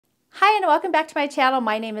Hi and welcome back to my channel.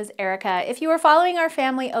 My name is Erica. If you were following our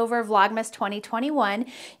family over Vlogmas 2021,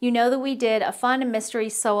 you know that we did a fun mystery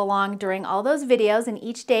sew along during all those videos, and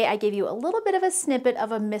each day I gave you a little bit of a snippet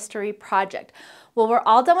of a mystery project. Well, we're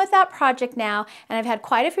all done with that project now, and I've had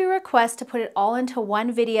quite a few requests to put it all into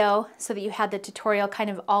one video so that you had the tutorial kind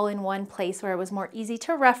of all in one place where it was more easy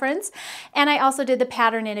to reference. And I also did the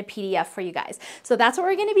pattern in a PDF for you guys. So that's what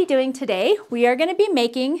we're going to be doing today. We are going to be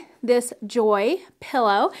making this Joy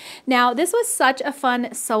pillow. Now, this was such a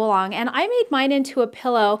fun sew along, and I made mine into a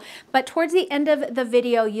pillow, but towards the end of the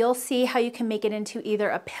video, you'll see how you can make it into either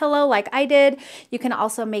a pillow like I did. You can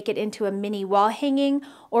also make it into a mini wall hanging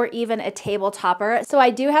or even a table topper. So I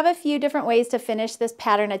do have a few different ways to finish this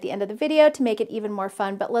pattern at the end of the video to make it even more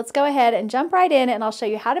fun, but let's go ahead and jump right in and I'll show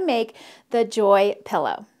you how to make the Joy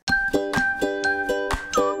pillow.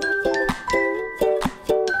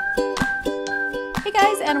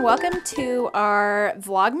 And welcome to our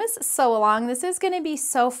Vlogmas sew along. This is going to be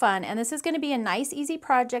so fun, and this is going to be a nice easy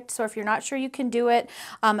project, so if you're not sure you can do it,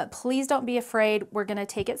 please don't be afraid. We're going to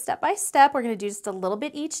take it step by step. We're going to do just a little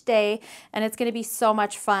bit each day, and it's going to be so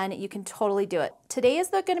much fun. You can totally do it. Today is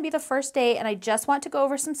going to be the first day, and I just want to go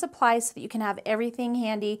over some supplies so that you can have everything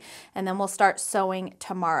handy, and then we'll start sewing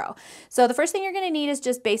tomorrow. So the first thing you're going to need is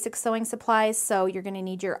just basic sewing supplies. So you're going to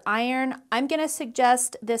need your iron. I'm going to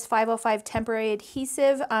suggest this 505 temporary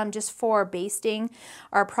adhesive just for basting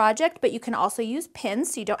our project, but you can also use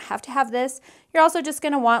pins, so you don't have to have this. You're also just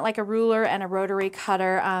going to want like a ruler and a rotary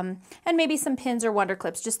cutter and maybe some pins or wonder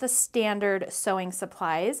clips, just the standard sewing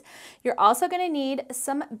supplies. You're also going to need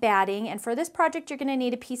some batting, and for this project you're going to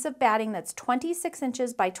need a piece of batting that's 26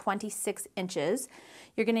 inches by 26 inches.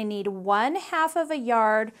 You're going to need 1/2 of a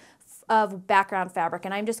yard of background fabric,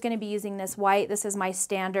 and I'm just going to be using this white. This is my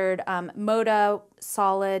standard Moda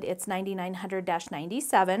solid. It's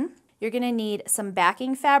 9900-97. You're going to need some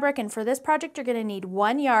backing fabric, and for this project you're going to need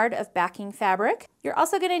 1 yard of backing fabric. You're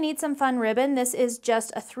also going to need some fun ribbon. This is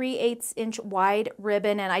just a 3/8 inch wide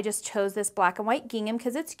ribbon, and I just chose this black and white gingham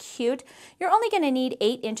because it's cute. You're only going to need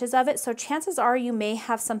 8 inches of it, so chances are you may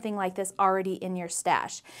have something like this already in your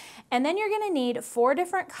stash. And then you're going to need 4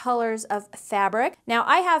 different colors of fabric. Now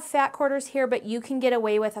I have fat quarters here, but you can get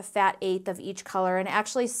away with a fat 1/8 of each color, and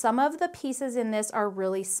actually some of the pieces in this are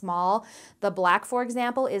really small. The black, for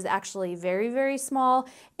example, is actually very, very small,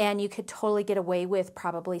 and you could totally get away with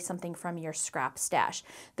probably something from your scrap stash.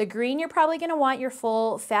 The green you're probably going to want your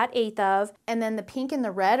full fat 1/8 of, and then the pink and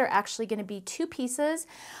the red are actually going to be 2 pieces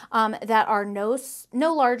that are no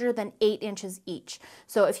larger than 8 inches each.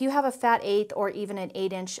 So if you have a fat 1/8 or even an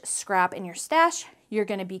 8-inch scrap in your stash, you're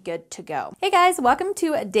going to be good to go. Hey guys, welcome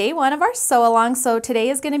to day 1 of our sew along. So today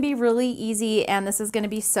is going to be really easy, and this is going to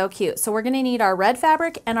be so cute. So we're going to need our red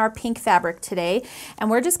fabric and our pink fabric today, and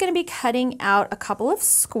we're just going to be cutting out a couple of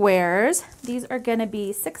squares. These are going to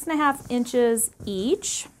be 6.5 inches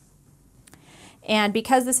each, and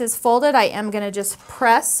because this is folded, I am going to just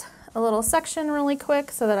press a little section really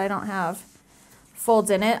quick so that I don't have folds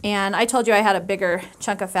in it. And I told you I had a bigger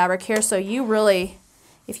chunk of fabric here, so you really,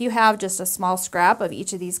 if you have just a small scrap of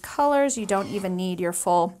each of these colors, you don't even need your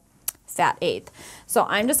full fat 1/8. So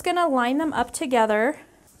I'm just going to line them up together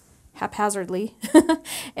haphazardly.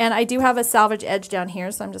 And I do have a salvage edge down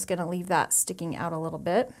here, so I'm just going to leave that sticking out a little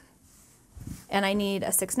bit. And I need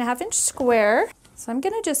a 6.5 inch square. So I'm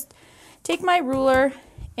going to just take my ruler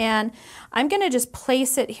and I'm going to just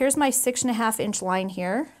place it. Here's my 6.5 inch line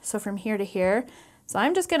here. So from here to here. So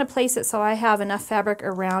I'm just going to place it so I have enough fabric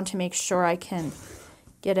around to make sure I can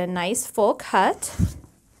get a nice full cut,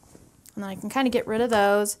 and then I can kind of get rid of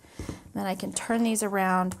those. Then I can turn these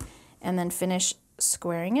around and then finish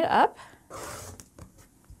squaring it up.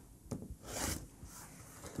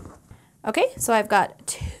 Okay, so I've got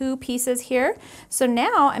 2 pieces here. So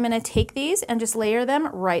now I'm going to take these and just layer them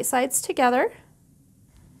right sides together,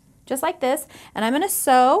 just like this, and I'm going to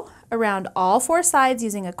sew around all 4 sides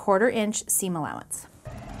using a 1/4 inch seam allowance.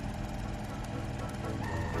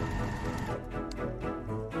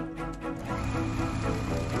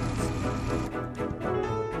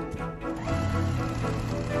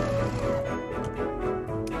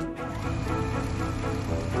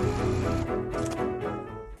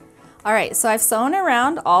 All right, so I've sewn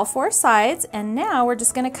around all 4 sides, and now we're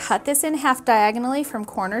just going to cut this in half diagonally from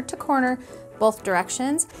corner to corner, both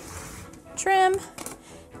directions. Trim,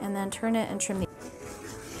 and then turn it and trim the.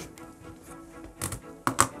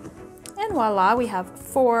 And voila, we have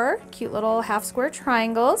 4 cute little half square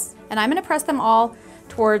triangles, and I'm going to press them all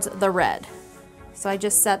towards the red. So I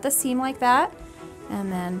just set the seam like that,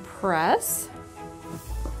 and then press.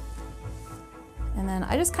 And then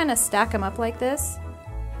I just kind of stack them up like this.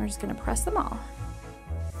 We're just going to press them all.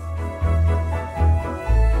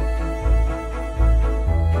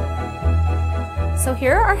 So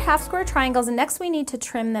here are our half square triangles, and next we need to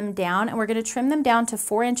trim them down, and we're going to trim them down to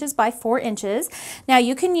 4 inches by 4 inches. Now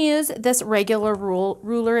you can use this regular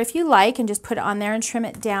ruler if you like and just put it on there and trim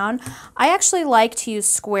it down. I actually like to use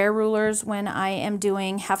square rulers when I am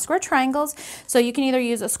doing half square triangles. So you can either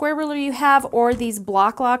use a square ruler you have, or these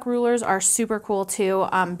block lock rulers are super cool too,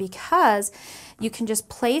 because you can just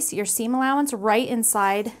place your seam allowance right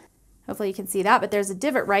inside. Hopefully you can see that, but there's a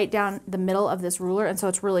divot right down the middle of this ruler, and so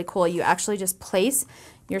it's really cool. You actually just place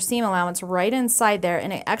your seam allowance right inside there,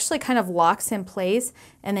 and it actually kind of locks in place,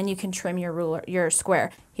 and then you can trim your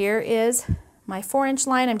square. Here is my 4-inch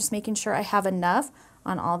line. I'm just making sure I have enough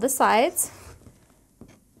on all the sides.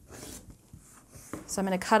 So I'm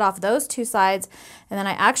going to cut off those 2 sides, and then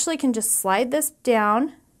I actually can just slide this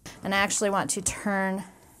down, and I actually want to turn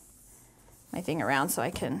my thing around so I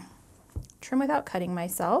can trim without cutting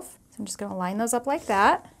myself. So I'm just going to line those up like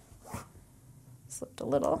that. Slipped a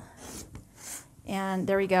little. And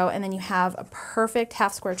there we go. And then you have a perfect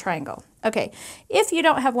half square triangle. Okay, if you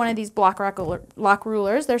don't have one of these block lock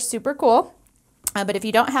rulers, they're super cool. But if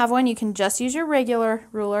you don't have one, you can just use your regular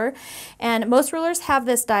ruler. And most rulers have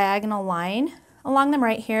this diagonal line along them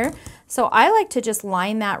right here. So I like to just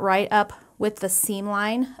line that right up with the seam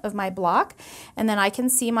line of my block, and then I can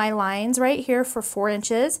see my lines right here for 4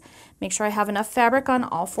 inches. Make sure I have enough fabric on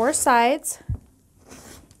all 4 sides,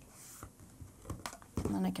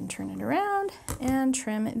 and then I can turn it around and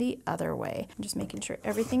trim the other way. I'm just making sure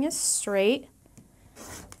everything is straight.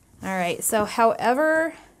 All right, so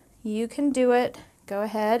however you can do it, go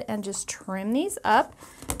ahead and just trim these up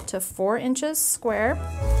to 4 inches square.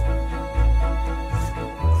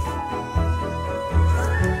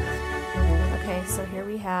 So here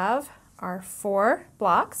we have our 4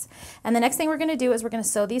 blocks, and the next thing we're going to do is we're going to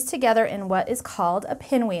sew these together in what is called a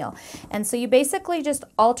pinwheel. And so you basically just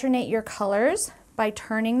alternate your colors by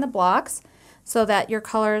turning the blocks so that your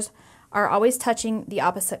colors are always touching the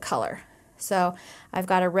opposite color. So I've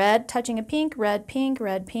got a red touching a pink, red, pink,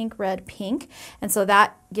 red, pink, red, pink, and so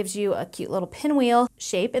that gives you a cute little pinwheel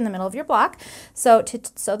shape in the middle of your block. So to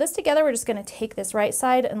sew this together, we're just going to take this right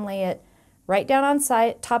side and lay it right down on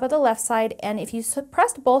top of the left side, and if you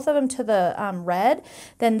pressed both of them to the red,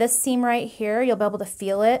 then this seam right here, you'll be able to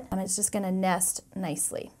feel it, and it's just going to nest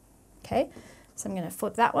nicely. Okay, so I'm going to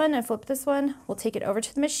flip that one and flip this one. We'll take it over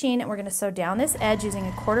to the machine, and we're going to sew down this edge using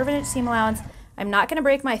a 1/4 inch seam allowance. I'm not going to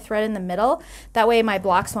break my thread in the middle, that way my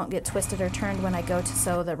blocks won't get twisted or turned when I go to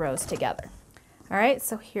sew the rows together. All right,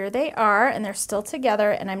 so here they are, and they're still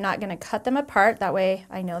together, and I'm not going to cut them apart. That way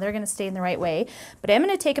I know they're going to stay in the right way. But I'm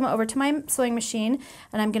going to take them over to my sewing machine,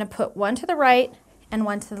 and I'm going to put one to the right and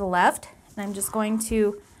one to the left. And I'm just going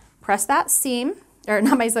to press that seam, or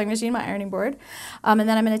not my sewing machine, my ironing board. And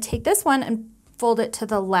then I'm going to take this one and fold it to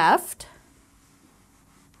the left,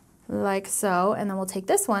 like so. And then we'll take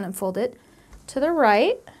this one and fold it to the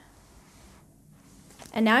right.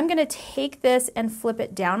 And now I'm going to take this and flip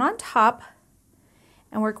it down on top,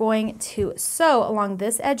 and we're going to sew along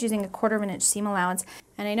this edge using a 1/4 inch seam allowance.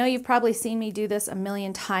 And I know you've probably seen me do this a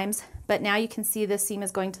million times, but now you can see this seam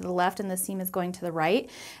is going to the left and this seam is going to the right.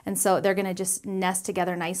 And so they're going to just nest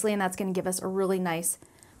together nicely, and that's going to give us a really nice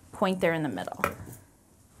point there in the middle.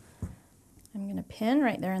 I'm going to pin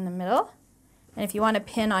right there in the middle. And if you want to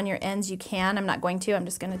pin on your ends, you can. I'm not going to. I'm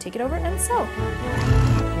just going to take it over and sew.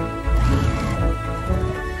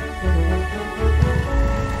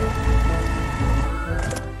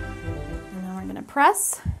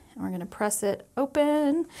 Press, and we're going to press it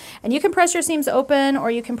open, and you can press your seams open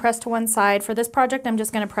or you can press to one side. For this project I'm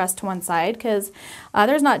just going to press to one side because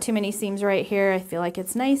there's not too many seams right here. I feel like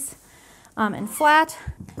it's nice and flat.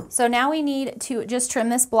 So now we need to just trim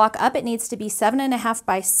this block up. It needs to be 7.5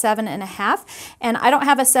 by 7.5, and I don't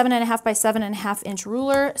have a 7.5 by 7.5 inch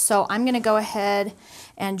ruler, so I'm going to go ahead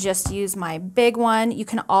and just use my big one. You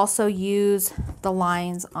can also use the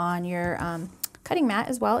lines on your cutting mat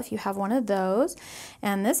as well if you have one of those.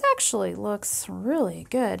 And this actually looks really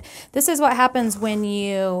good. This is what happens when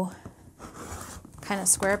you kind of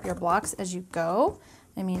square up your blocks as you go.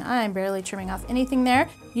 I mean, I'm barely trimming off anything there.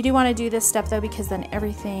 You do want to do this step though, because then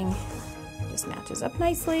everything just matches up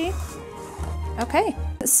nicely. Okay,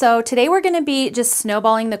 so today we're going to be just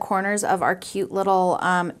snowballing the corners of our cute little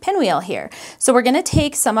pinwheel here. So we're going to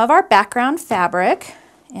take some of our background fabric,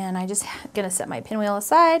 and I just going to set my pinwheel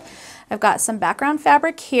aside. I've got some background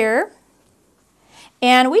fabric here,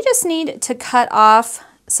 and we just need to cut off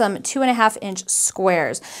some 2.5 inch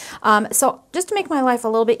squares. So just to make my life a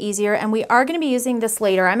little bit easier, and we are going to be using this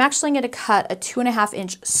later, I'm actually going to cut a 2.5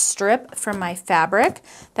 inch strip from my fabric.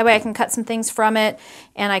 That way I can cut some things from it,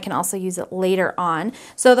 and I can also use it later on.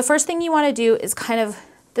 So the first thing you want to do is kind of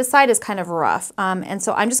this side is kind of rough. And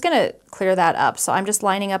so I'm just gonna clear that up. So I'm just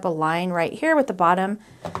lining up a line right here with the bottom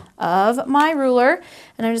of my ruler,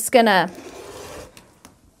 and I'm just gonna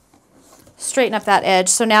straighten up that edge.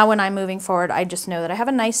 So now when I'm moving forward, I just know that I have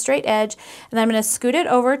a nice straight edge, and then I'm gonna scoot it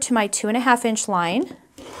over to my 2.5 inch line,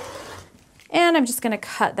 and I'm just gonna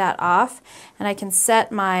cut that off, and I can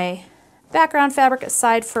set my background fabric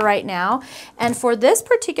aside for right now. And for this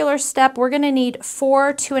particular step, we're gonna need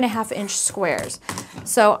 4 2.5 inch squares.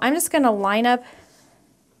 So I'm just gonna line up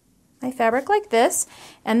my fabric like this.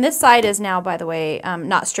 And this side is now, by the way,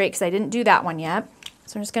 not straight because I didn't do that one yet.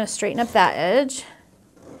 So I'm just gonna straighten up that edge.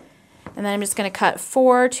 And then I'm just gonna cut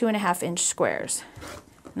 4 2.5 inch squares.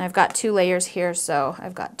 And I've got 2 layers here, so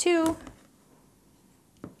I've got 2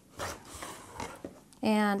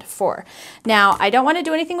 and 4. Now, I don't want to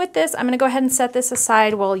do anything with this. I'm going to go ahead and set this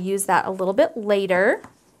aside. We'll use that a little bit later.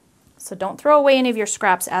 So don't throw away any of your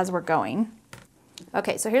scraps as we're going.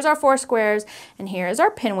 Okay, so here's our 4 squares, and here is our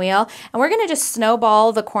pinwheel, and we're going to just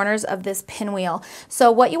snowball the corners of this pinwheel.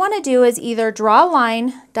 So what you want to do is either draw a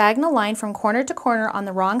line, diagonal line from corner to corner on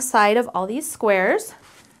the wrong side of all these squares,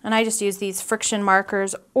 and I just use these friction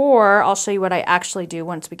markers, or I'll show you what I actually do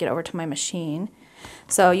once we get over to my machine.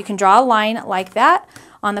 So you can draw a line like that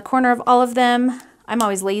on the corner of all of them. I'm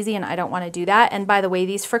always lazy and I don't want to do that. And by the way,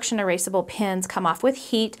 these friction erasable pins come off with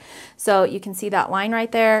heat. So you can see that line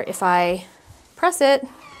right there. If I press it,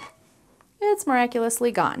 it's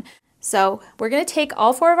miraculously gone. So we're going to take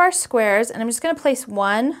all 4 of our squares, and I'm just going to place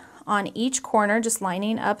one on each corner, just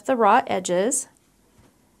lining up the raw edges.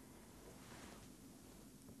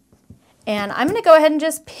 And I'm going to go ahead and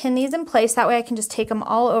just pin these in place. That way I can just take them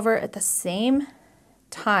all over at the same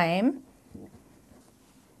time.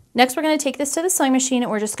 Next, we're going to take this to the sewing machine,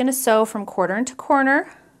 and we're just going to sew from corner to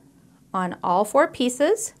corner on all 4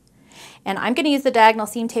 pieces. And I'm going to use the diagonal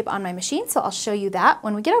seam tape on my machine, so I'll show you that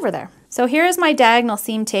when we get over there. So here is my diagonal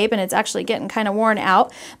seam tape, and it's actually getting kind of worn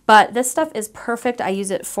out, but this stuff is perfect. I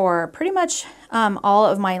use it for pretty much all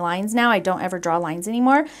of my lines now. I don't ever draw lines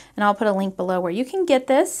anymore, and I'll put a link below where you can get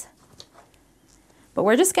this. But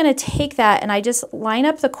we're just going to take that, and I just line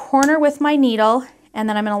up the corner with my needle, and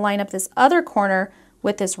then I'm going to line up this other corner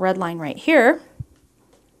with this red line right here.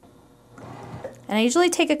 And I usually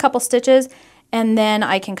take a couple stitches, and then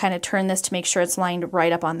I can kind of turn this to make sure it's lined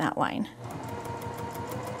right up on that line.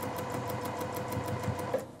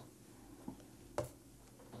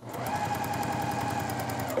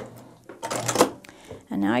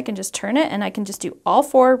 And now I can just turn it, and I can just do all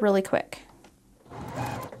 4 really quick.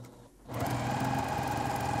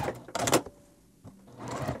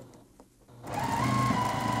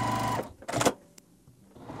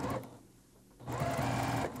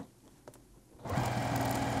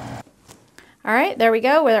 All right, there we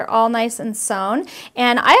go. They're all nice and sewn.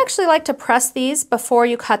 And I actually like to press these before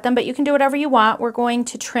you cut them, but you can do whatever you want. We're going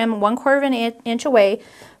to trim 1/4 of an inch away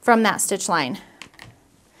from that stitch line.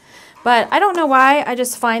 But I don't know why, I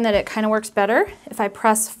just find that it kind of works better if I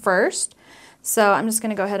press first. So I'm just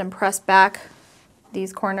going to go ahead and press back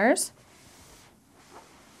these corners.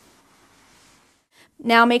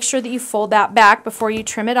 Now make sure that you fold that back before you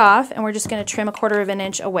trim it off, and we're just going to trim 1/4 of an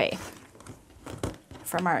inch away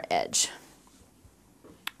from our edge,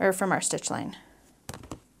 or from our stitch line.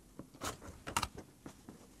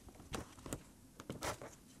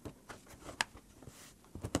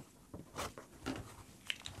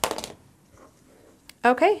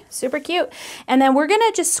 Okay, super cute. And then we're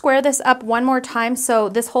gonna just square this up one more time. So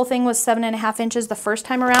this whole thing was 7.5 inches the first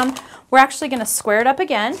time around. We're actually gonna square it up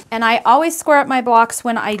again. And I always square up my blocks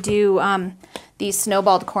when I do these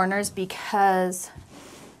snowballed corners, because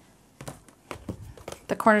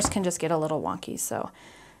the corners can just get a little wonky. So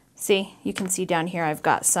see, you can see down here I've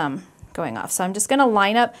got some going off. So I'm just gonna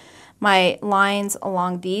line up my lines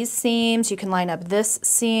along these seams. You can line up this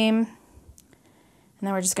seam. And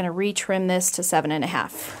then we're just going to retrim this to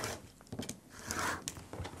 7.5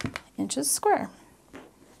 inches square.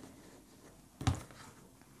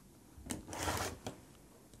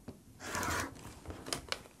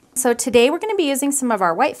 So today we're going to be using some of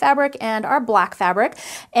our white fabric and our black fabric.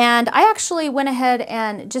 And I actually went ahead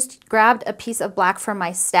and just grabbed a piece of black from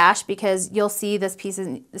my stash, because you'll see this piece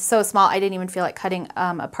is so small I didn't even feel like cutting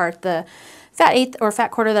apart the fat eighth or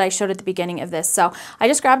fat quarter that I showed at the beginning of this. So I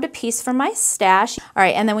just grabbed a piece from my stash. All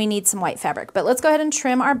right, and then we need some white fabric. But let's go ahead and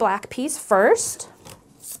trim our black piece first.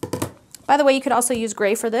 By the way, you could also use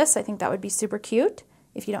gray for this. I think that would be super cute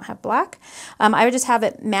if you don't have black. I would just have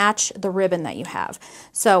it match the ribbon that you have.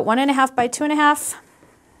 So 1.5 by 2.5.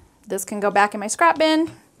 This can go back in my scrap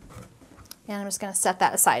bin. And I'm just going to set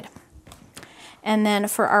that aside. And then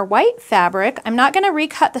for our white fabric, I'm not going to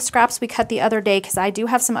recut the scraps we cut the other day because I do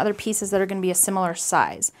have some other pieces that are going to be a similar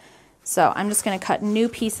size. So I'm just going to cut new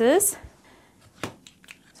pieces. So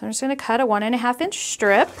I'm just going to cut a 1.5 inch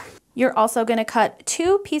strip. You're also going to cut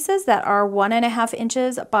 2 pieces that are 1.5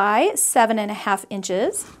 inches by 7.5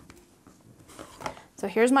 inches. So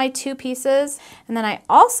here's my 2 pieces. And then I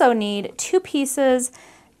also need 2 pieces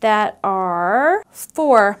that are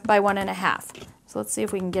 4 by 1.5. So let's see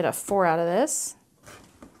if we can get a 4 out of this.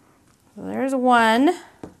 So there's 1.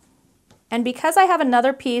 And because I have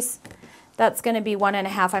another piece that's going to be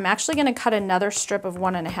 1.5, I'm actually going to cut another strip of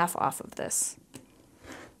 1.5 off of this.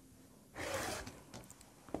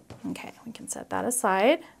 Okay, we can set that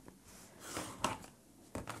aside.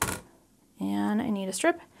 And I need a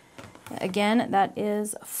strip. Again, that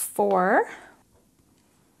is 4.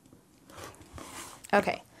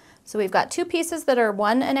 Okay. So we've got 2 pieces that are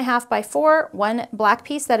 1.5 by 4, 1 black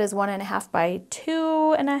piece that is 1.5 by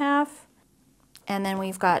 2.5, and then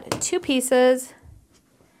we've got 2 pieces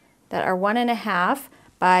that are 1.5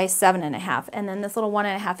 by 7.5. And then this little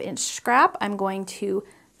 1.5 inch scrap, I'm going to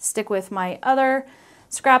stick with my other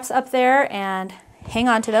scraps up there and hang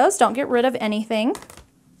on to those. Don't get rid of anything.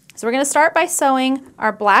 So we're going to start by sewing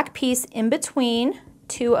our black piece in between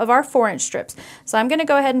 2 of our 4-inch strips. So I'm going to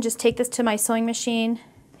go ahead and just take this to my sewing machine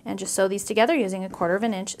and just sew these together using a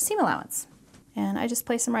 1/4 inch seam allowance. And I just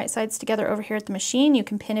place them right sides together over here at the machine. You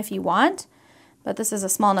can pin if you want, but this is a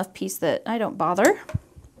small enough piece that I don't bother.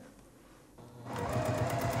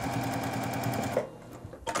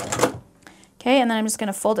 Okay, and then I'm just going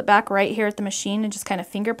to fold it back right here at the machine and just kind of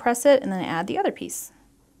finger press it and then add the other piece.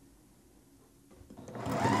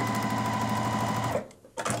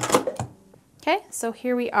 Okay, so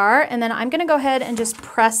here we are, and then I'm going to go ahead and just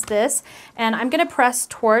press this, and I'm going to press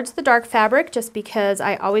towards the dark fabric just because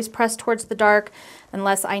I always press towards the dark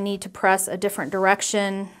unless I need to press a different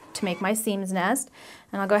direction to make my seams nest.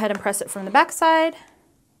 And I'll go ahead and press it from the back side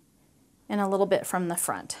and a little bit from the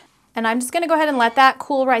front. And I'm just going to go ahead and let that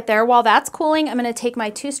cool right there. While that's cooling, I'm going to take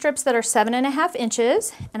my 2 strips that are 7.5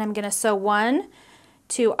 inches, and I'm going to sew 1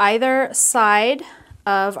 to either side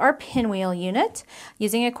of our pinwheel unit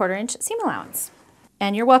using a 1/4 inch seam allowance.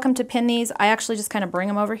 And you're welcome to pin these. I actually just kind of bring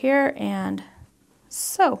them over here and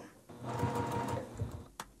sew.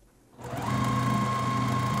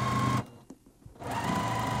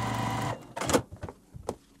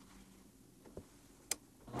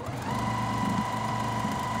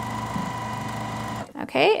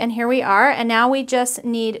 Okay, and here we are, and now we just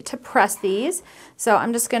need to press these. So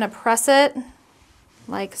I'm just going to press it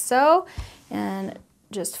like so and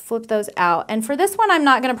just flip those out. And for this one, I'm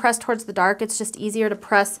not going to press towards the dark. It's just easier to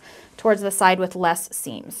press towards the side with less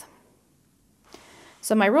seams.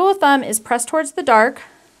 So my rule of thumb is press towards the dark,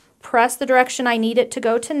 press the direction I need it to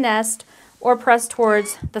go to nest, or press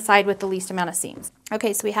towards the side with the least amount of seams.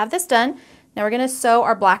 Okay, so we have this done. Now we're going to sew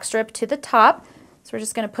our black strip to the top. So we're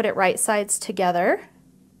just going to put it right sides together.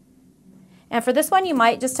 And for this one, you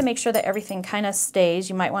might, just to make sure that everything kind of stays,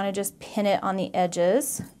 you might want to just pin it on the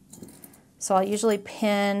edges. So I'll usually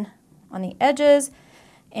pin on the edges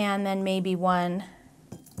and then maybe one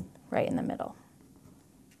right in the middle.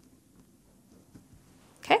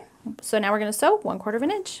 Okay, so now we're going to sew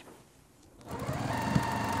 1/4 inch.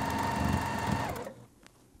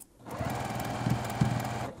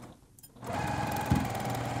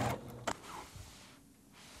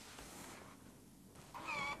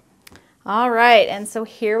 All right, and so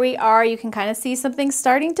here we are. You can kind of see something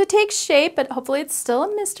starting to take shape, but hopefully it's still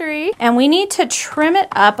a mystery. And we need to trim it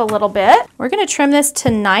up a little bit. We're going to trim this to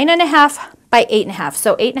 9.5 by 8.5.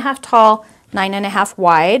 So 8.5 tall, 9.5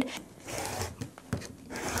 wide.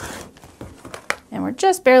 And we're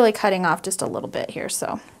just barely cutting off just a little bit here,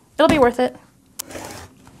 so it'll be worth it.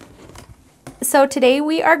 So today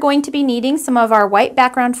we are going to be needing some of our white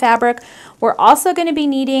background fabric. We're also going to be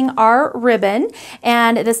needing our ribbon,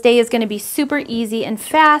 and this day is going to be super easy and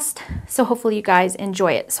fast, so hopefully you guys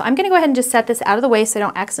enjoy it. So I'm going to go ahead and just set this out of the way so I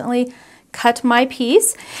don't accidentally cut my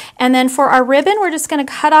piece. And then for our ribbon, we're just going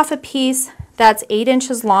to cut off a piece that's 8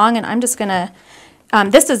 inches long, and I'm just going to,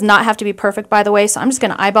 this does not have to be perfect, by the way, so I'm just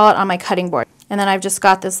going to eyeball it on my cutting board. And then I've just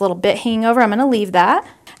got this little bit hanging over. I'm going to leave that,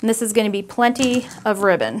 and this is going to be plenty of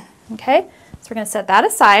ribbon, okay? So we're going to set that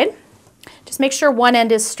aside. Just make sure one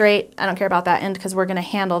end is straight. I don't care about that end because we're going to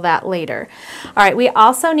handle that later. All right, we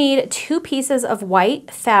also need 2 pieces of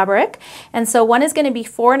white fabric. And so one is going to be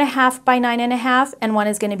 4.5 by 9.5 and one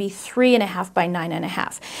is going to be 3.5 by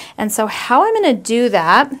 9.5. And so how I'm going to do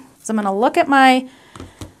that is I'm going to look at my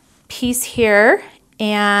piece here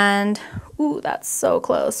and, ooh, that's so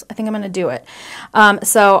close. I think I'm going to do it.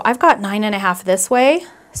 So I've got 9.5 this way.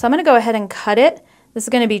 So I'm gonna go ahead and cut it. This is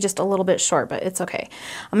gonna be just a little bit short, but it's okay.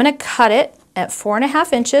 I'm gonna cut it at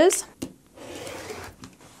 4.5 inches.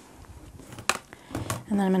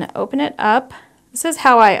 And then I'm gonna open it up. This is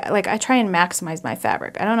how I try and maximize my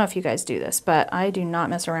fabric. I don't know if you guys do this, but I do not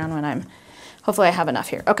mess around when hopefully I have enough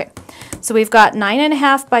here. Okay, so we've got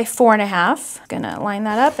 9.5 by 4.5. Gonna line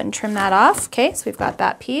that up and trim that off. Okay, so we've got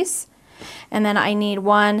that piece. And then I need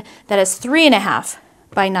one that is 3.5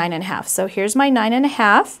 by 9.5. So here's my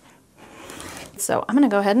 9.5. So I'm gonna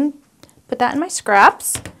go ahead and put that in my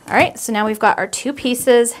scraps. All right, so now we've got our 2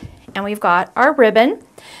 pieces and we've got our ribbon.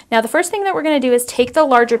 Now the first thing that we're gonna do is take the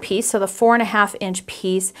larger piece, so the 4.5 inch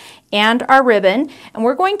piece, and our ribbon, and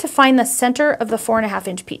we're going to find the center of the 4.5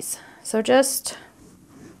 inch piece. So just,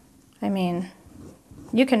 I mean,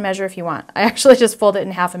 you can measure if you want. I actually just fold it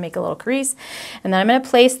in half and make a little crease. And then I'm gonna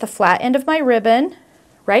place the flat end of my ribbon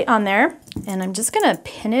right on there. And I'm just gonna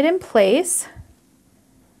pin it in place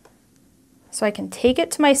so I can take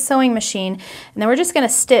it to my sewing machine. And then we're just gonna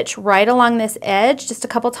stitch right along this edge just a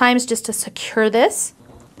couple times just to secure this.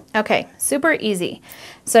 Okay, super easy.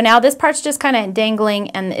 So now this part's just kind of dangling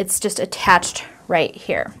and it's just attached right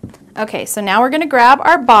here. Okay, so now we're gonna grab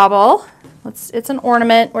our bauble. It's an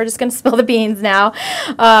ornament. We're just gonna spill the beans now.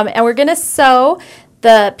 And we're gonna sew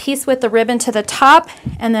the piece with the ribbon to the top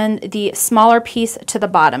and then the smaller piece to the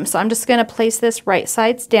bottom. So I'm just gonna place this right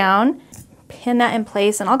sides down, pin that in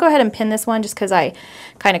place, and I'll go ahead and pin this one just because I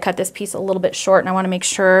kind of cut this piece a little bit short and I wanna make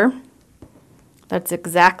sure that's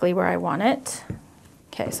exactly where I want it.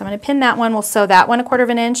 Okay, so I'm going to pin that one. We'll sew that one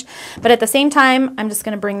 1/4 inch, but at the same time, I'm just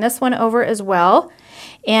going to bring this one over as well.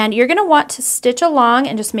 And you're going to want to stitch along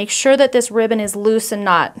and just make sure that this ribbon is loose and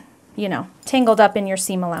not, you know, tangled up in your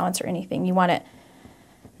seam allowance or anything. You want it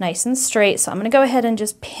nice and straight. So I'm going to go ahead and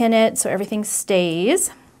just pin it so everything stays.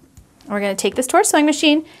 And we're going to take this to our sewing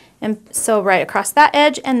machine and sew right across that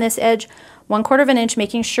edge and this edge 1/4 inch,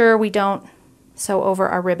 making sure we don't sew over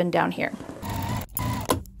our ribbon down here.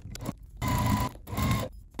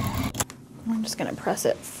 I'm just going to press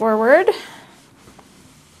it forward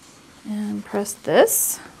and press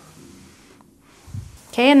this.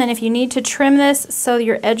 Okay, and then if you need to trim this so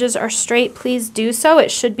your edges are straight, please do so.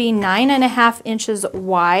 It should be 9.5 inches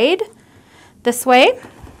wide this way.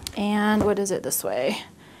 And what is it this way?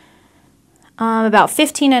 About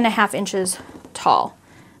 15.5 inches tall.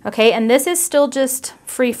 Okay, and this is still just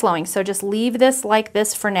free flowing, so just leave this like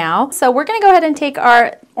this for now. So we're gonna go ahead and take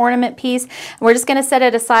our ornament piece, and we're just gonna set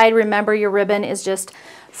it aside. Remember, your ribbon is just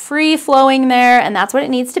free flowing there, and that's what it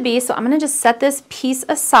needs to be. So I'm gonna just set this piece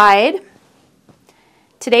aside.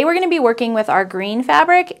 Today we're gonna be working with our green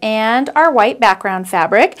fabric and our white background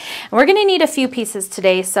fabric, and we're gonna need a few pieces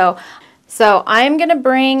today. So I'm gonna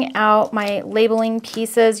bring out my labeling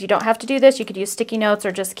pieces. You don't have to do this. You could use sticky notes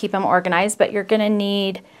or just keep them organized, but you're gonna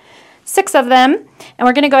need 6 of them. And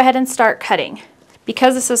we're gonna go ahead and start cutting.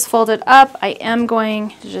 Because this is folded up, I am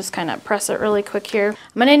going to just kind of press it really quick here.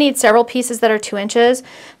 I'm gonna need several pieces that are 2 inches.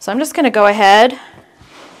 So I'm just gonna go ahead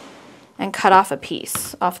and cut off a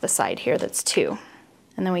piece off the side here that's 2.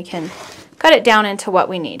 And then we can cut it down into what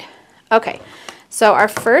we need. Okay, so our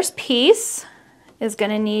first piece is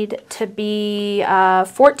going to need to be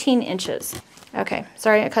 14 inches. Okay,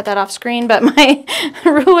 sorry I cut that off screen, but my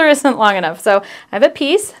ruler isn't long enough. So I have a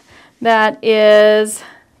piece that is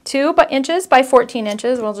 2 inches by 14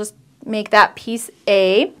 inches. We'll just make that piece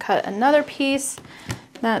A. Cut another piece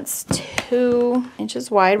that's 2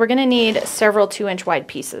 inches wide. We're going to need several 2-inch wide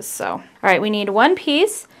pieces. So, all right, we need one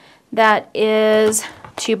piece that is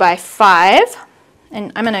 2 by 5. And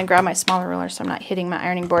I'm going to grab my smaller ruler so I'm not hitting my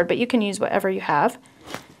ironing board, but you can use whatever you have.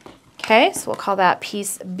 Okay, so we'll call that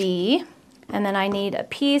piece B. And then I need a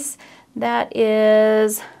piece that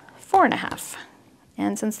is 4.5.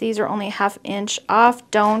 And since these are only 1/2 inch off,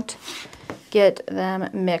 don't get them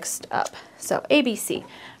mixed up. So ABC.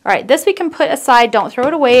 All right, this we can put aside. Don't throw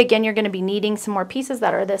it away. Again, you're going to be needing some more pieces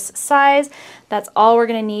that are this size. That's all we're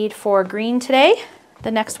going to need for green today.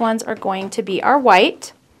 The next ones are going to be our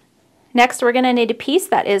white. Next, we're going to need a piece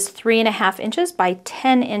that is 3.5 inches by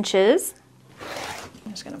 10 inches.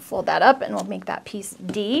 I'm just going to fold that up and we'll make that piece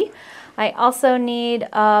D. I also need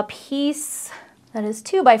a piece that is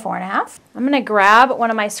 2 by 4.5. I'm going to grab one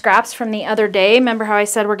of my scraps from the other day. Remember how I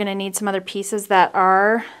said we're going to need some other pieces that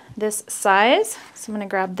are this size? So I'm going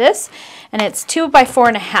to grab this, and it's 2 by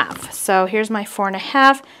 4.5. So here's my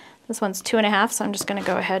 4.5. This one's 2.5, so I'm just going to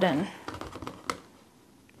go ahead and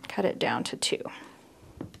cut it down to 2.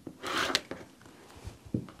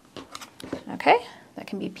 Okay, that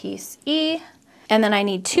can be piece E. And then I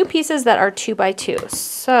need 2 pieces that are 2 by 2.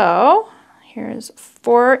 So here's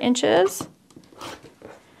 4 inches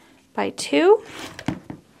by 2.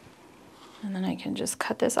 And then I can just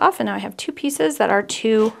cut this off, and now I have 2 pieces that are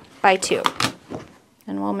 2 by 2.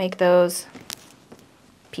 And we'll make those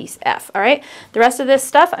piece F. All right, the rest of this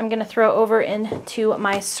stuff I'm going to throw over into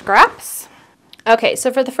my scraps. Okay,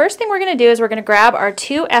 so for the first thing we're going to do is we're going to grab our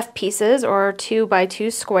 2 F pieces, or 2 by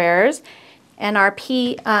 2 squares, and our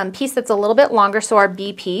piece that's a little bit longer, so our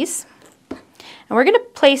B piece. And we're going to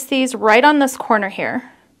place these right on this corner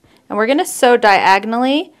here. And we're going to sew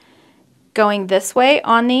diagonally going this way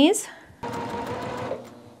on these.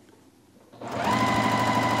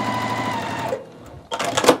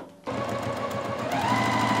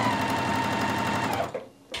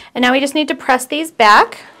 And now we just need to press these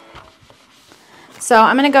back. So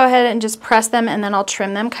I'm going to go ahead and just press them, and then I'll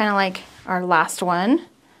trim them, kind of like our last one.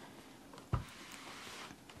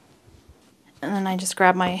 And then I just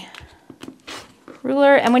grab my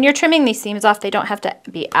ruler. And when you're trimming these seams off, they don't have to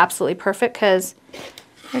be absolutely perfect because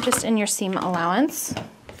they're just in your seam allowance.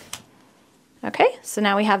 Okay, so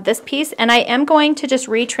now we have this piece, and I am going to just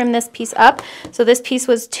retrim this piece up. So this piece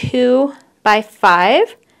was 2 by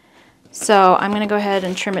 5. So I'm going to go ahead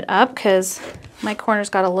and trim it up because my corners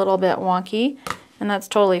got a little bit wonky, and that's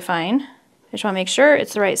totally fine. I just want to make sure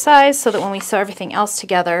it's the right size so that when we sew everything else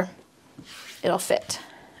together, it'll fit.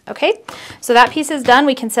 Okay, so that piece is done.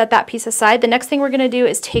 We can set that piece aside. The next thing we're going to do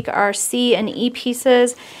is take our C and E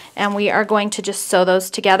pieces, and we are going to just sew those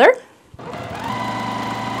together.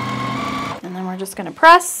 And then we're just going to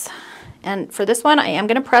press. And for this one, I am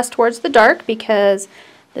going to press towards the dark because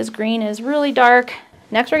this green is really dark.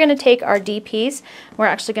 Next, we're going to take our D piece. We're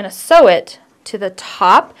actually going to sew it to the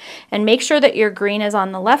top, and make sure that your green is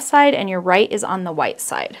on the left side and your right is on the white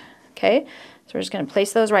side. Okay, so we're just going to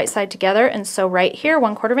place those right side together and sew right here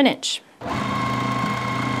 1/4 inch.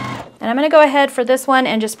 And I'm going to go ahead for this one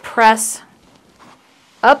and just press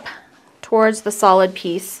up towards the solid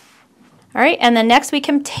piece. All right, and then next we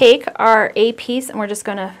can take our A piece, and we're just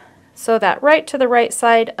going to sew that right to the right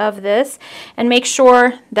side of this, and make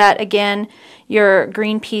sure that, again, your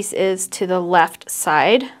green piece is to the left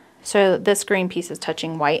side. So this green piece is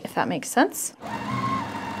touching white, if that makes sense.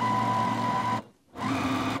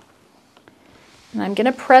 And I'm going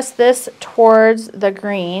to press this towards the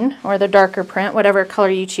green, or the darker print, whatever color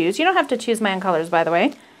you choose. You don't have to choose my own colors, by the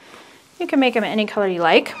way. You can make them any color you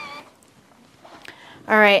like.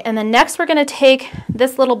 All right, and then next we're going to take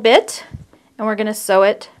this little bit, and we're going to sew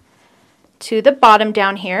it to the bottom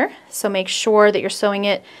down here. So make sure that you're sewing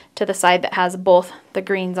it to the side that has both the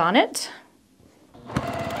greens on it.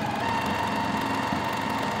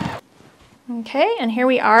 Okay, and here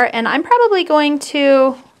we are, and I'm probably going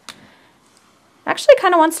to, actually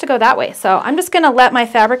kind of wants to go that way, so I'm just going to let my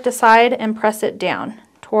fabric decide and press it down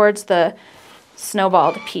towards the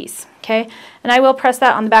snowballed piece. Okay, and I will press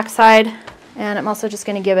that on the back side, and I'm also just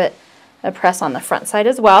going to give it a press on the front side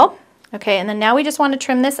as well. Okay, and then now we just want to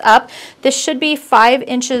trim this up. This should be 5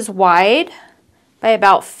 inches wide by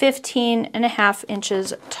about 15.5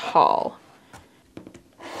 inches tall.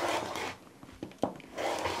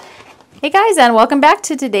 Hey guys, and welcome back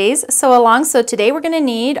to today's sew along. So today we're going to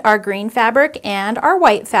need our green fabric and our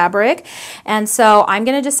white fabric, and so I'm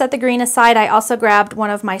going to just set the green aside. I also grabbed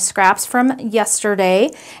one of my scraps from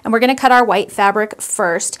yesterday, and we're going to cut our white fabric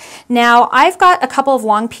first. Now I've got a couple of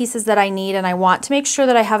long pieces that I need, and I want to make sure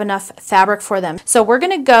that I have enough fabric for them. So we're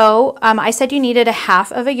going to go, I said you needed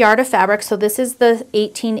 1/2 yard of fabric, so this is the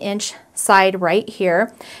 18-inch side right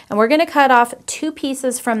here, and we're going to cut off 2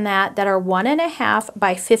 pieces from that that are 1.5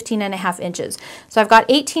 by 15.5 inches. So I've got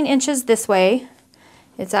 18 inches this way.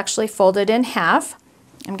 It's actually folded in half.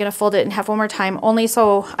 I'm going to fold it in half one more time, only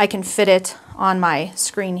so I can fit it on my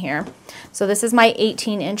screen here. So this is my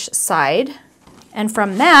 18-inch side, and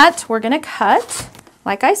from that we're going to cut,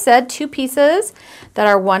 like I said, 2 pieces that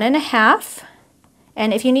are 1.5,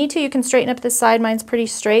 and if you need to, you can straighten up this side. Mine's pretty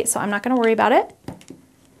straight, so I'm not going to worry about it.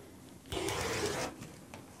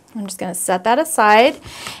 I'm just going to set that aside,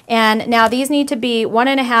 and now these need to be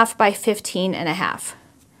 1.5 by 15.5.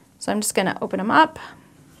 So I'm just going to open them up.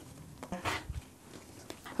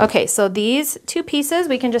 Okay, so these 2 pieces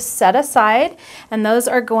we can just set aside, and those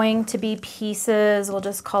are going to be pieces, we'll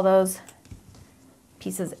just call those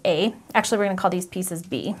pieces A. Actually, we're going to call these pieces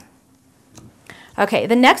B. Okay,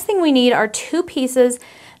 the next thing we need are 2 pieces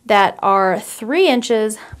that are 3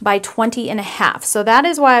 inches by 20.5. So that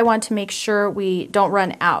is why I want to make sure we don't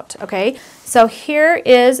run out. Okay, so here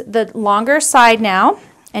is the longer side now,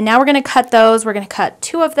 and now we're going to cut those. We're going to cut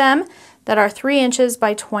 2 of them that are 3 inches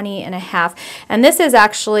by 20.5, and this is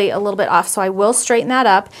actually a little bit off, so I will straighten that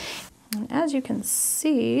up. And as you can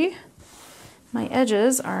see, my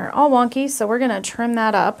edges are all wonky, so we're going to trim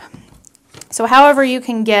that up. So however you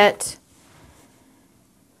can get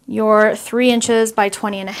your 3 inches by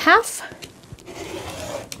 20.5.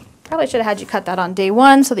 Probably should have had you cut that on day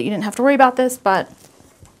 1 so that you didn't have to worry about this, but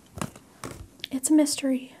it's a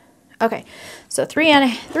mystery. Okay, so 3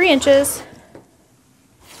 inches,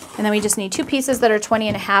 and then we just need 2 pieces that are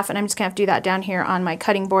 20.5, and I'm just gonna have to do that down here on my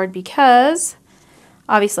cutting board because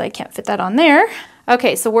obviously I can't fit that on there.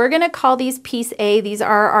 Okay, so we're gonna call these piece A. These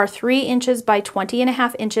are our 3 inches by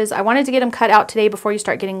 20.5 inches. I wanted to get them cut out today before you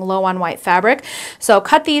start getting low on white fabric. So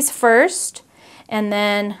cut these first, and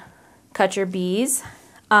then cut your B's.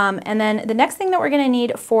 And then the next thing that we're gonna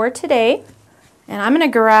need for today, and I'm gonna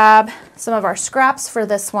grab some of our scraps for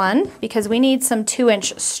this one because we need some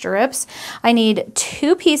 2-inch strips. I need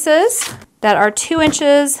 2 pieces that are 2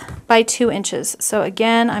 inches by 2 inches. So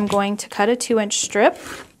again, I'm going to cut a 2-inch strip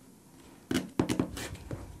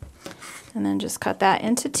and then just cut that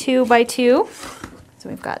into 2 by 2. So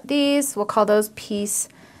we've got these, we'll call those piece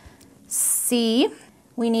C.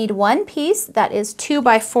 We need 1 piece that is 2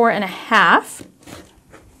 by 4.5.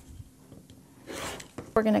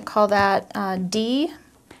 We're going to call that D.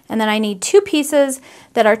 And then I need 2 pieces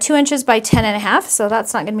that are 2 inches by 10.5, so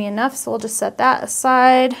that's not going to be enough, so we'll just set that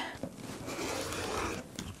aside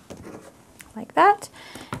like that.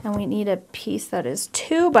 And we need a piece that is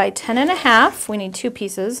 2 by 10.5. We need 2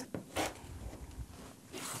 pieces.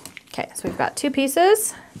 Okay, so we've got 2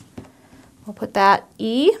 pieces. We'll put that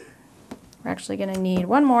E. We're actually going to need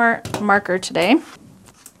 1 more marker today.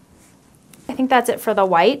 I think that's it for the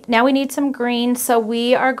white. Now we need some green, so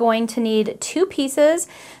we are going to need 2 pieces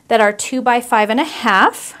that are 2 by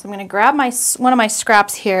 5.5. So I'm going to grab one of my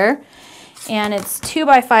scraps here, and it's 2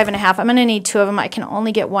 by 5.5. I'm going to need 2 of them. I can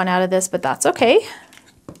only get 1 out of this, but that's okay.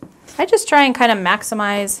 I just try and kind of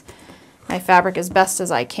maximize my fabric as best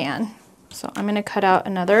as I can. So I'm going to cut out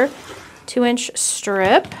another 2-inch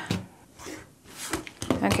strip.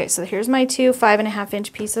 Okay, so here's my 2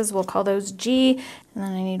 5.5-inch pieces. We'll call those G. And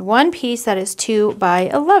then I need 1 piece that is 2 by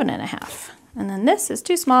 11.5. And then this is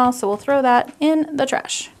too small, so we'll throw that in the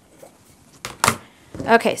trash.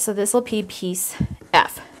 Okay, so this will be piece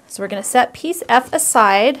F. So we're going to set piece F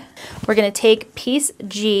aside. We're going to take piece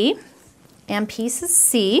G and piece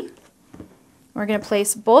C. We're going to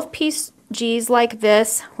place both piece G's like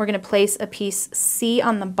this. We're going to place a piece C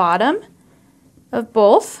on the bottom of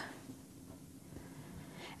both.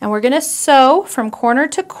 And we're going to sew from corner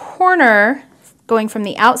to corner, going from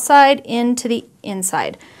the outside into the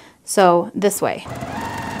inside. So this way.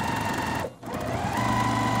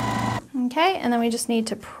 Okay, and then we just need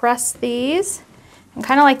to press these. And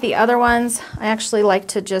kind of like the other ones, I actually like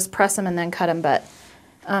to just press them and then cut them, but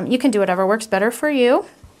you can do whatever works better for you.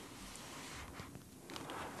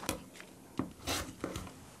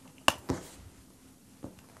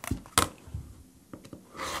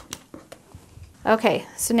 Okay,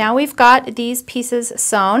 so now we've got these pieces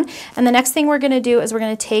sewn, and the next thing we're going to do is we're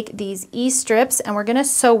going to take these E strips and we're going to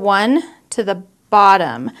sew 1 to the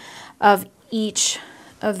bottom of each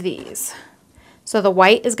of these. So the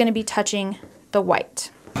white is going to be touching the white.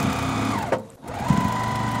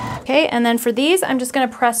 Okay, and then for these, I'm just going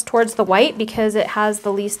to press towards the white because it has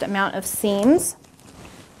the least amount of seams.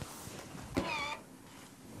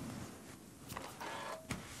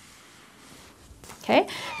 Okay,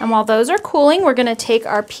 and while those are cooling, we're going to take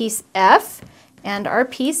our piece F and our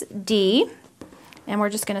piece D, and we're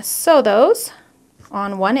just going to sew those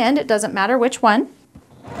on one end. It doesn't matter which one.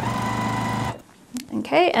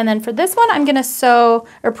 Okay, and then for this one, I'm going to sew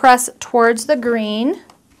or press towards the green.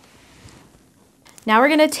 Now we're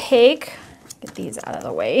going to get these out of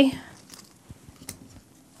the way.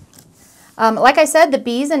 Like I said, the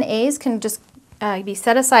B's and A's can just be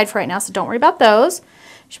set aside for right now, so don't worry about those.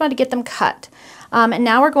 Just want to get them cut. And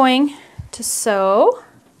now we're going to sew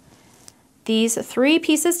these 3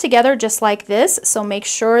 pieces together just like this. So make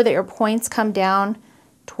sure that your points come down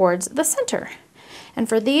towards the center. And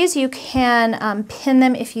for these, you can pin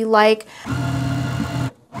them if you like.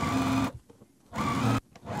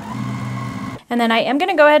 And then I am going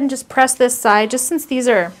to go ahead and just press this side, just since these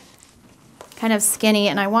are kind of skinny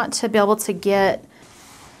and I want to be able to get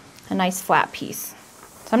a nice flat piece.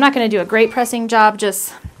 So I'm not going to do a great pressing job,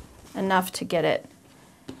 just enough to get it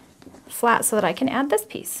flat so that I can add this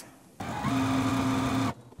piece.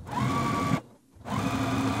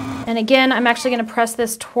 And again, I'm actually going to press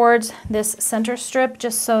this towards this center strip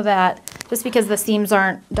just because the seams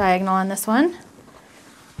aren't diagonal on this one.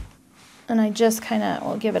 And I just kind of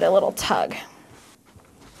will give it a little tug.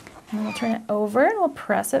 And we'll turn it over and we'll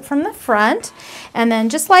press it from the front. And then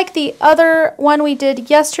just like the other one we did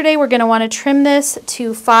yesterday, we're going to want to trim this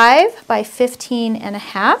to 5 by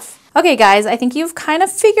 15.5. Okay guys, I think you've kind of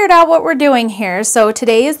figured out what we're doing here. So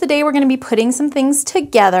today is the day we're going to be putting some things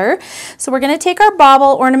together. So we're going to take our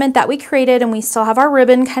bauble ornament that we created, and we still have our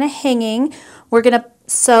ribbon kind of hanging. We're going to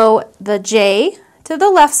sew the J to the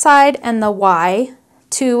left side and the Y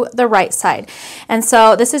to the right side. And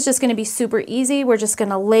so this is just going to be super easy. We're just going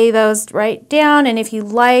to lay those right down, and if you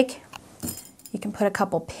like, you can put a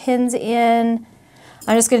couple pins in.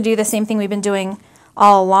 I'm just going to do the same thing we've been doing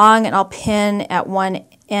all along, and I'll pin at one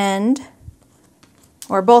end,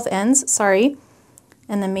 or both ends, sorry,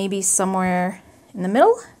 and then maybe somewhere in the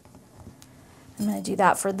middle. I'm going to do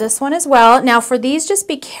that for this one as well. Now for these, just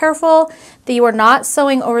be careful that you are not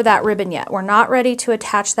sewing over that ribbon yet. We're not ready to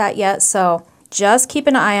attach that yet, so just keep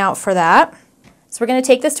an eye out for that. So we're going to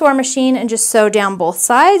take this to our machine and just sew down both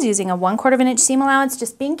sides using a 1/4 inch seam allowance,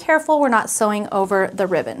 just being careful we're not sewing over the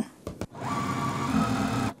ribbon.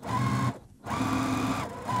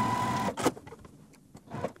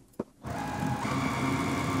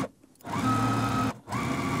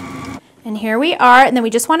 And here we are, and then we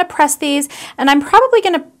just want to press these, and I'm probably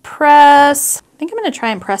going to press, I think I'm going to try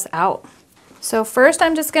and press out. So first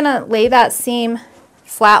I'm just going to lay that seam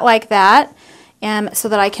flat like that, so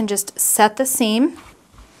that I can just set the seam.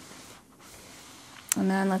 And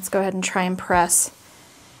then let's go ahead and try and press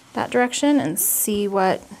that direction and see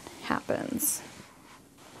what happens.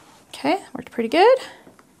 Okay, worked pretty good.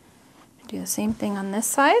 Do the same thing on this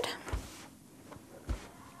side.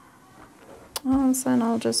 So then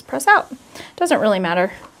I'll just press out. Doesn't really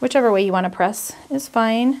matter. Whichever way you want to press is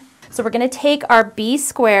fine. So we're going to take our B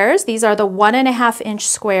squares. These are the 1.5 inch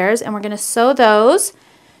squares, and we're going to sew those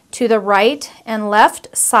to the right and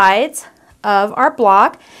left sides of our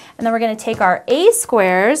block. And then we're going to take our A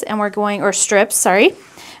squares, and we're going, or strips, sorry,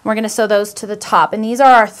 and we're going to sew those to the top. And these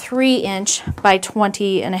are our 3 inch by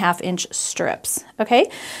 20.5 inch strips.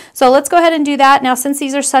 Okay, so let's go ahead and do that. Now, since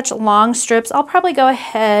these are such long strips, I'll probably go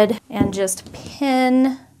ahead and just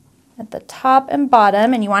pin at the top and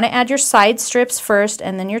bottom. And you want to add your side strips first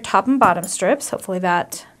and then your top and bottom strips. Hopefully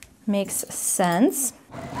that makes sense.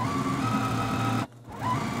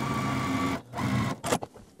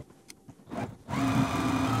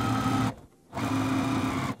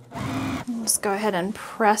 Just go ahead and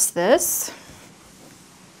press this.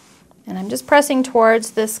 And I'm just pressing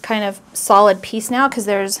towards this kind of solid piece now because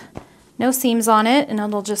there's no seams on it, and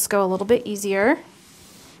it'll just go a little bit easier.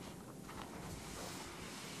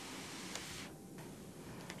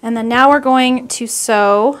 And then now we're going to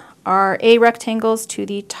sew our A rectangles to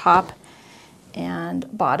the top and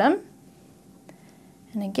bottom.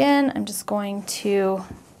 And again, I'm just going to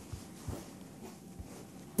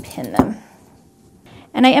pin them.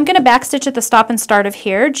 And I am going to backstitch at the stop and start of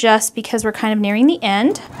here just because we're kind of nearing the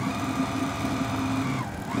end.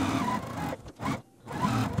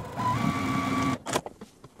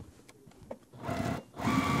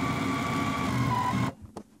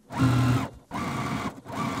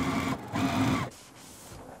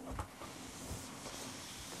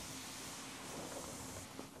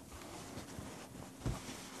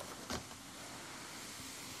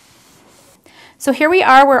 So here we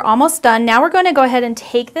are, we're almost done. Now we're going to go ahead and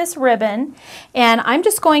take this ribbon, and I'm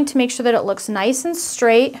just going to make sure that it looks nice and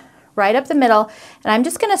straight right up the middle, and I'm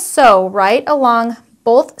just going to sew right along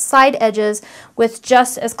both side edges with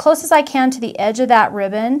just as close as I can to the edge of that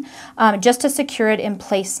ribbon, just to secure it in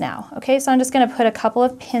place now. Okay, so I'm just going to put a couple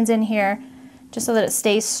of pins in here just so that it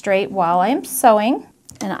stays straight while I'm sewing,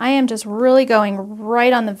 and I am just really going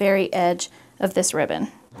right on the very edge of this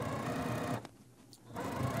ribbon.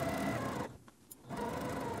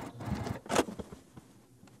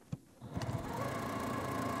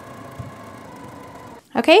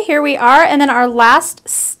 Okay, here we are, and then our last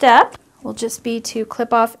step will just be to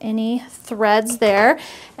clip off any threads there,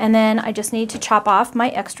 and then I just need to chop off my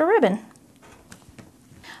extra ribbon.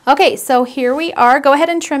 Okay, so here we are. Go ahead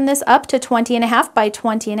and trim this up to 20.5 by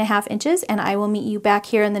 20.5 inches, and I will meet you back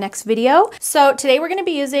here in the next video. So today we're going to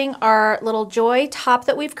be using our little joy top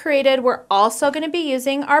that we've created. We're also going to be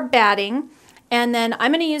using our batting. And then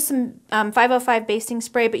I'm going to use some 505 basting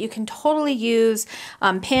spray, but you can totally use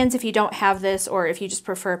pins if you don't have this, or if you just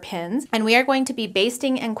prefer pins. And we are going to be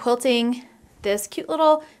basting and quilting this cute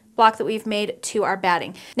little block that we've made to our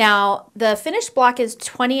batting. Now, the finished block is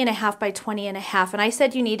 20.5 by 20.5, and I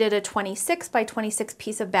said you needed a 26 by 26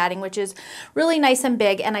 piece of batting, which is really nice and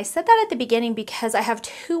big. And I said that at the beginning because I have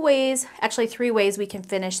 2 ways, actually 3 ways we can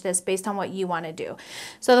finish this based on what you want to do.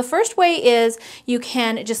 So the first way is you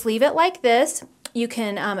can just leave it like this, You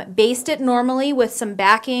can baste it normally with some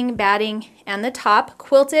backing, batting, and the top,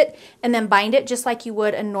 quilt it, and then bind it just like you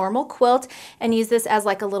would a normal quilt, and use this as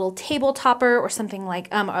like a little table topper or something like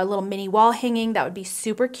a little mini wall hanging. That would be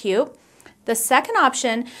super cute. The second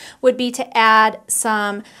option would be to add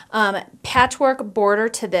some patchwork border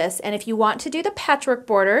to this. And if you want to do the patchwork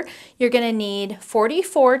border, you're going to need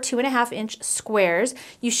 44 2.5-inch squares.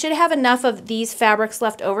 You should have enough of these fabrics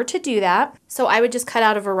left over to do that. So I would just cut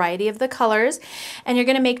out a variety of the colors. And you're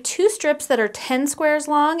going to make 2 strips that are 10 squares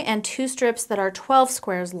long and 2 strips that are 12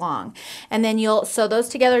 squares long. And then you'll sew those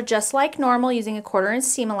together just like normal using a 1/4 inch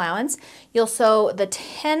seam allowance. You'll sew the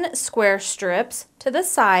 10 square strips to the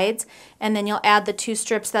sides, and then you'll add the 2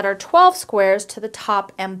 strips that are 12 squares to the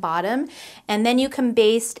top and bottom, and then you can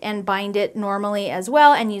baste and bind it normally as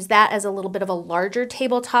well and use that as a little bit of a larger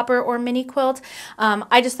table topper or mini quilt.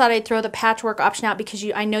 I just thought I'd throw the patchwork option out because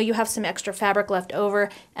I know you have some extra fabric left over,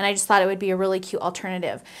 and I just thought it would be a really cute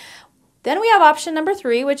alternative. Then we have option number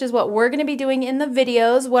 3, which is what we're going to be doing in the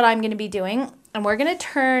videos, what I'm going to be doing. And we're going to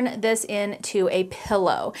turn this into a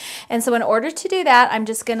pillow. And so in order to do that, I'm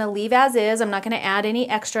just going to leave as is. I'm not going to add any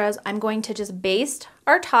extras. I'm going to just baste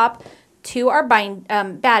our top to our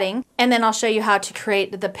batting, and then I'll show you how to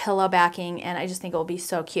create the pillow backing, and I just think it will be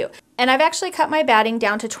so cute. And I've actually cut my batting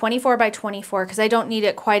down to 24 by 24 because I don't need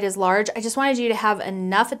it quite as large. I just wanted you to have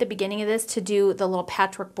enough at the beginning of this to do the little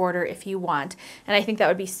patchwork border if you want, and I think that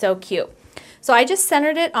would be so cute. So I just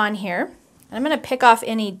centered it on here, and I'm going to pick off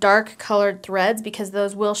any dark colored threads because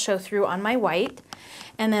those will show through on my white.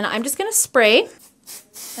 And then I'm just going to spray,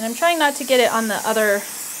 and I'm trying not to get it on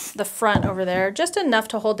the front over there, just enough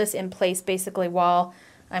to hold this in place basically while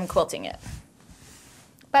I'm quilting it.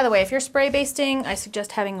 By the way, if you're spray basting, I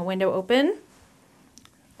suggest having a window open,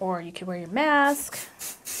 or you could wear your mask.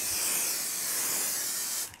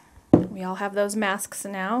 We all have those masks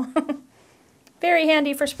now. Very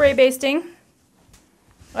handy for spray basting.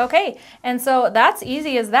 Okay, and so that's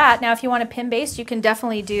easy as that. Now if you want to pin baste, you can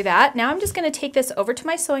definitely do that. Now I'm just going to take this over to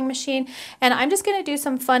my sewing machine, and I'm just going to do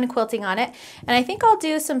some fun quilting on it. And I think I'll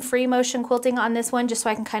do some free motion quilting on this one just so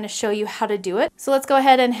I can kind of show you how to do it. So let's go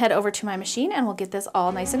ahead and head over to my machine, and we'll get this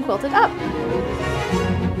all nice and quilted up.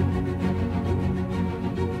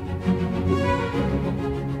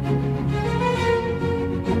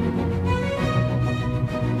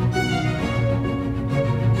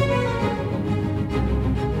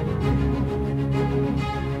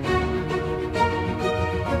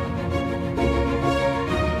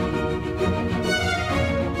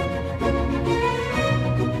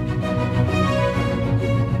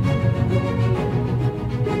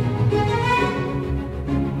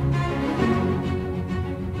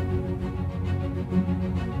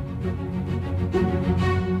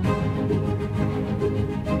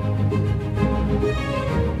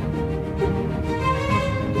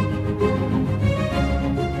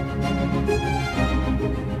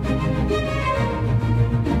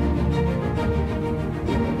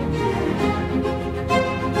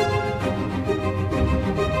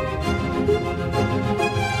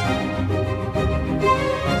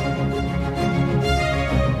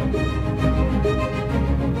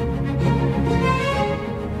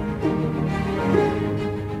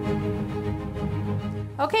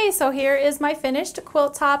 Okay, so here is my finished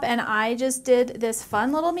quilt top, and I just did this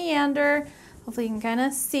fun little meander. Hopefully you can kind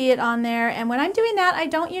of see it on there. And when I'm doing that, I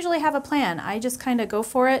don't usually have a plan. I just kind of go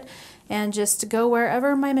for it and just go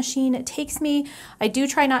wherever my machine takes me. I do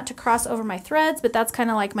try not to cross over my threads, but that's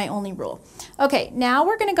kind of like my only rule. Okay, now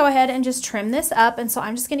we're gonna go ahead and just trim this up. And so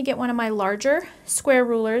I'm just gonna get one of my larger square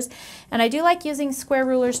rulers. And I do like using square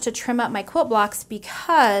rulers to trim up my quilt blocks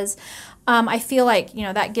because I feel like, you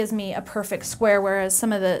know, that gives me a perfect square, whereas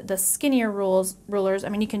some of the skinnier rulers, I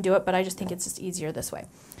mean, you can do it, but I just think it's just easier this way.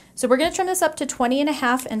 So we're going to trim this up to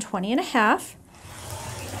 20.5 and 20.5.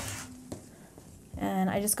 And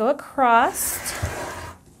I just go across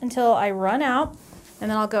until I run out, and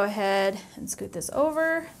then I'll go ahead and scoot this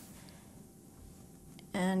over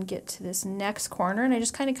and get to this next corner, and I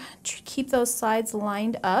just kind of keep those sides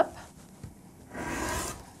lined up.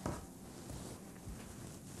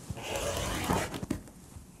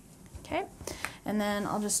 Okay, and then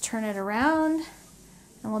I'll just turn it around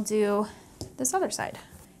and we'll do this other side.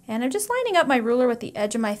 And I'm just lining up my ruler with the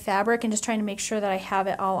edge of my fabric and just trying to make sure that I have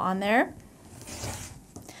it all on there.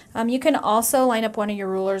 You can also line up one of your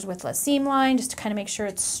rulers with a seam line just to kind of make sure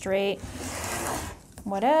it's straight.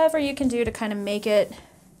 Whatever you can do to kind of make it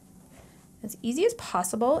as easy as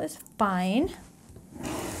possible is fine.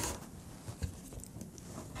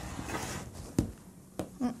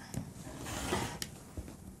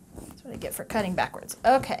 That's what I get for cutting backwards.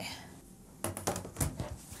 Okay.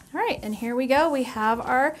 All right, and here we go. We have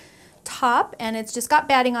our top, and it's just got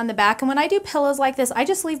batting on the back. And when I do pillows like this, I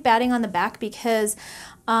just leave batting on the back because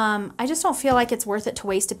I just don't feel like it's worth it to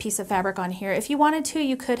waste a piece of fabric on here. If you wanted to,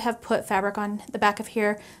 you could have put fabric on the back of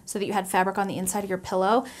here so that you had fabric on the inside of your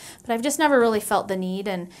pillow, but I've just never really felt the need,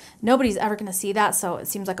 and nobody's ever going to see that, so it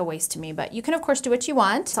seems like a waste to me. But you can of course do what you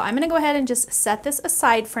want. So I'm going to go ahead and just set this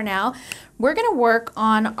aside for now. We're going to work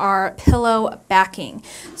on our pillow backing.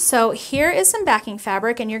 So here is some backing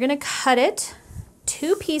fabric, and you're going to cut it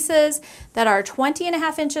 2 pieces that are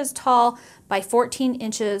 20.5 inches tall by 14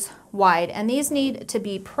 inches wide, and these need to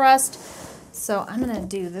be pressed. So I'm going to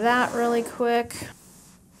do that really quick.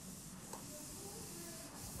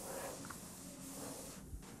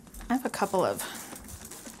 I have a couple of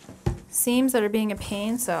seams that are being a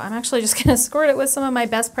pain, so I'm actually just going to squirt it with some of my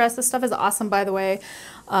Best Press. This stuff is awesome, by the way.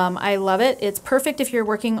 I love it. It's perfect if you're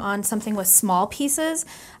working on something with small pieces.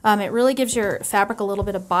 It really gives your fabric a little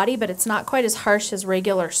bit of body, but it's not quite as harsh as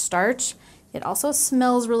regular starch. It also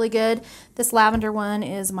smells really good. This lavender one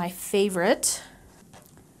is my favorite.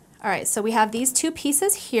 All right, so we have these 2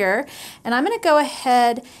 pieces here, and I'm going to go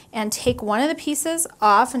ahead and take one of the pieces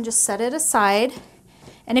off and just set it aside.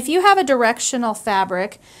 And if you have a directional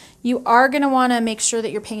fabric, you are going to want to make sure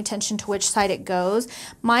that you're paying attention to which side it goes.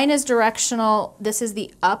 Mine is directional. This is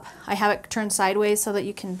the up. I have it turned sideways so that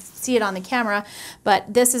you can see it on the camera,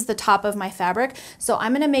 but this is the top of my fabric. So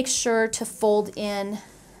I'm going to make sure to fold in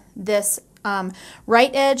this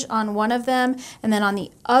right edge on one of them, and then on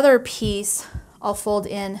the other piece I'll fold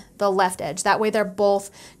in the left edge. That way they're both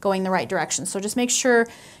going the right direction. So just make sure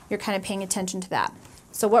you're kind of paying attention to that.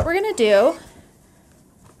 So what we're going to do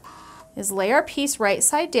is lay our piece right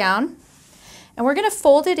side down, and we're going to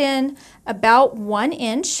fold it in about 1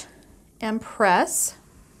 inch and press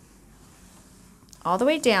all the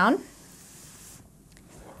way down,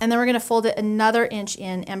 and then we're going to fold it another inch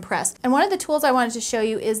in and press. And one of the tools I wanted to show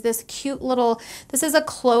you is this cute little, this is a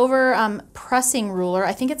clover pressing ruler.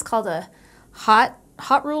 I think it's called a hot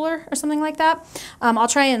ruler or something like that. I'll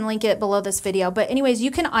try and link it below this video, but anyways,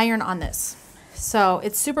 you can iron on this. So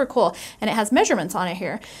it's super cool, and it has measurements on it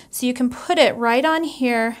here. So you can put it right on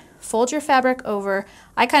here, fold your fabric over.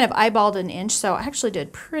 I kind of eyeballed 1 inch, so I actually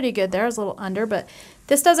did pretty good there. I was a little under, but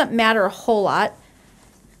this doesn't matter a whole lot.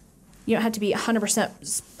 You don't have to be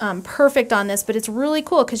 100% perfect on this, but it's really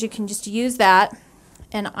cool because you can just use that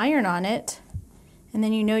and iron on it, and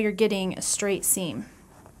then you know you're getting a straight seam.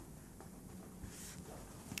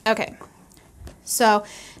 Okay, so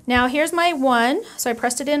now here's my one. So I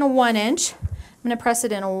pressed it in a 1 inch. I'm going to press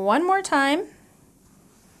it in one more time.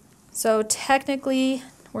 So technically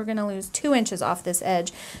we're going to lose 2 inches off this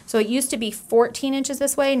edge. So it used to be 14 inches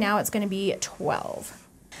this way, now it's going to be 12.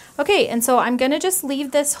 Okay, and so I'm going to just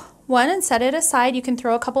leave this one and set it aside. You can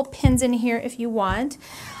throw a couple pins in here if you want,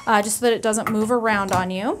 just so that it doesn't move around on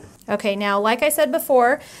you. Okay, now like I said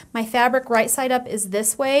before, my fabric right side up is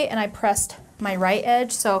this way, and I pressed my right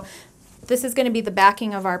edge. So this is going to be the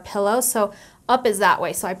backing of our pillow. So up is that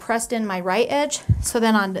way. So I pressed in my right edge. So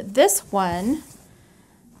then on this one,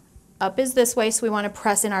 up is this way. So we want to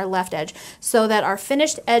press in our left edge so that our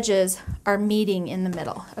finished edges are meeting in the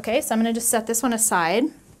middle. Okay, so I'm going to just set this one aside,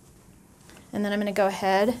 and then I'm going to go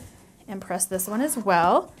ahead and press this one as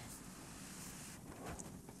well.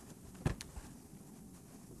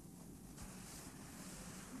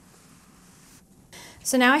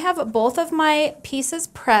 So now I have both of my pieces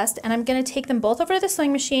pressed, and I'm going to take them both over to the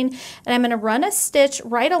sewing machine, and I'm going to run a stitch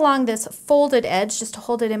right along this folded edge just to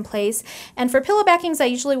hold it in place. And for pillow backings, I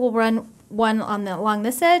usually will run one along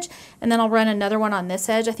this edge, and then I'll run another one on this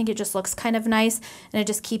edge. I think it just looks kind of nice, and it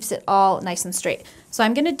just keeps it all nice and straight. So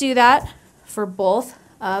I'm going to do that for both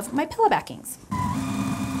of my pillow backings.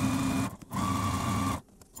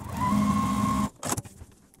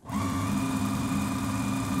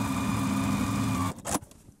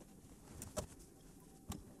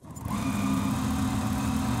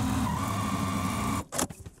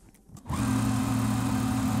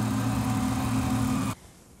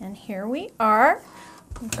 And here we are.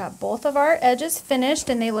 We've got both of our edges finished,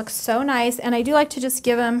 and they look so nice. And I do like to just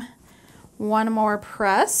give them one more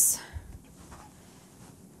press.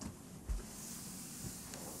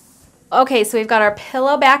 Okay, so we've got our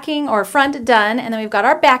pillow backing or front done, and then we've got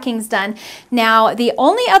our backings done. Now, the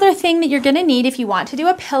only other thing that you're gonna need if you want to do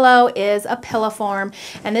a pillow is a pillow form.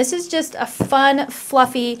 And this is just a fun,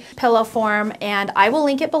 fluffy pillow form, and I will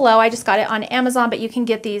link it below. I just got it on Amazon, but you can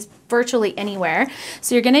get these virtually anywhere.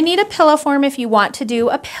 So you're gonna need a pillow form if you want to do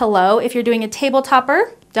a pillow. If you're doing a table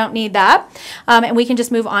topper, Don't need that. And we can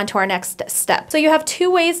just move on to our next step. So you have two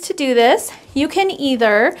ways to do this. You can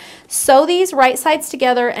either sew these right sides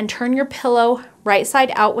together and turn your pillow right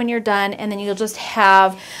side out when you're done, and then you'll just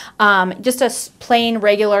have just a plain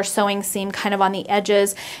regular sewing seam kind of on the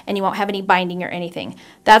edges, and you won't have any binding or anything.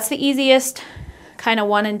 That's the easiest kind of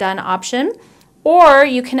one and done option. Or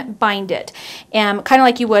you can bind it, kind of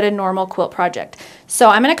like you would a normal quilt project. So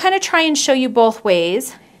I'm going to kind of try and show you both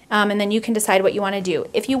ways. And then you can decide what you want to do.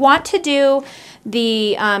 If you want to do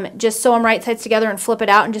the just sew them right sides together and flip it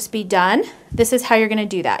out and just be done, this is how you're going to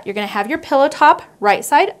do that. You're going to have your pillow top right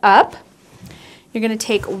side up. You're going to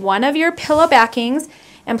take one of your pillow backings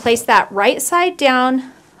and place that right side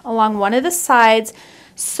down along one of the sides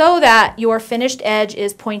so that your finished edge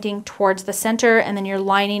is pointing towards the center, and then you're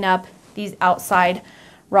lining up these outside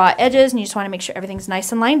raw edges, and you just want to make sure everything's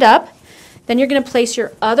nice and lined up. Then you're going to place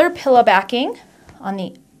your other pillow backing on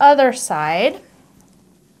the other side,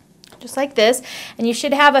 just like this, and you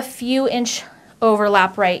should have a few inch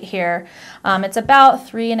overlap right here. It's about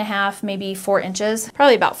 3.5, maybe 4 inches,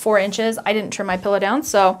 probably about 4 inches. I didn't trim my pillow down,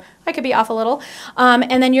 so I could be off a little.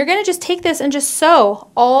 And then you're going to just take this and just sew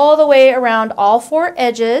all the way around all 4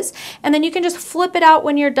 edges, and then you can just flip it out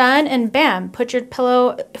when you're done, and bam, put your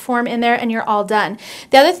pillow form in there and you're all done.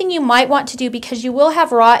 The other thing you might want to do, because you will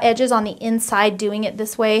have raw edges on the inside doing it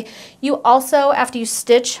this way, you also, after you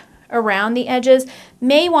stitch around the edges,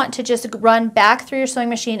 may want to just run back through your sewing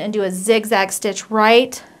machine and do a zigzag stitch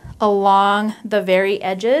right along the very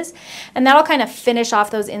edges, and that'll kind of finish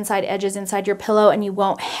off those inside edges inside your pillow, and you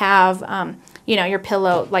won't have you know, your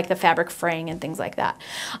pillow, like the fabric fraying and things like that.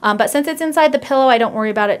 But since it's inside the pillow, I don't worry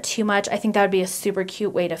about it too much. I think that would be a super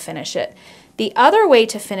cute way to finish it. The other way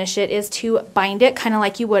to finish it is to bind it kind of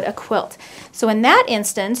like you would a quilt. So in that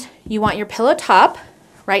instance, you want your pillow top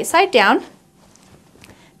right side down.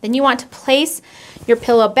 Then you want to place your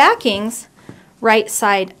pillow backings right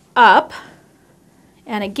side up.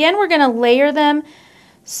 And again, we're going to layer them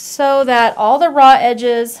so that all the raw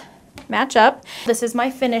edges match up. This is my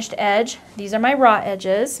finished edge. These are my raw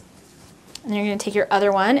edges. And you're going to take your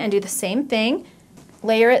other one and do the same thing.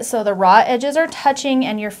 Layer it so the raw edges are touching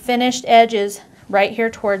and your finished edge is right here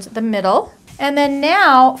towards the middle. And then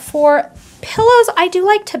now for pillows, I do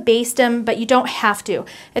like to baste them, but you don't have to.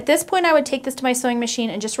 At this point, I would take this to my sewing machine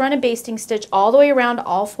and just run a basting stitch all the way around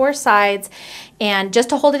all 4 sides, and just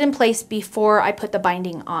to hold it in place before I put the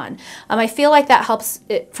binding on. I feel like that helps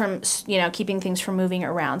it from, you know, keeping things from moving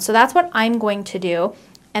around. So that's what I'm going to do,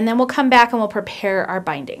 and then we'll come back and we'll prepare our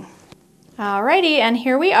binding. Alrighty, and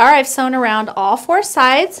here we are. I've sewn around all 4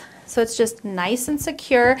 sides. So it's just nice and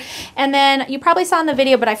secure. And then you probably saw in the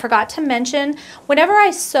video, but I forgot to mention, whenever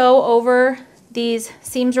I sew over these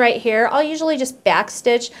seams right here, I'll usually just back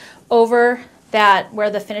stitch over that where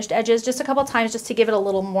the finished edge is just a couple times, just to give it a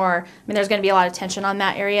little more, I mean, there's going to be a lot of tension on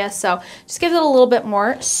that area, so just give it a little bit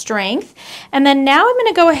more strength. And then now I'm going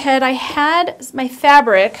to go ahead, I had my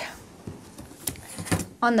fabric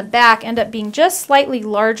on the back end up being just slightly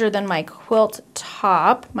larger than my quilt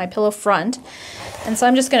top, my pillow front. And so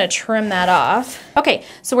I'm just going to trim that off. Okay,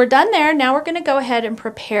 so we're done there. Now we're going to go ahead and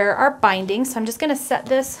prepare our binding. So I'm just going to set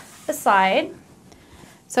this aside.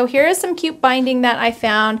 So here is some cute binding that I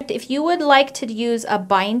found. If you would like to use a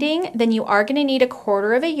binding, then you are going to need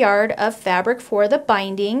 1/4 yard of fabric for the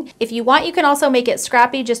binding. If you want, you can also make it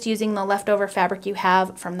scrappy just using the leftover fabric you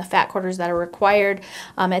have from the fat quarters that are required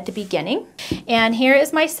at the beginning. And here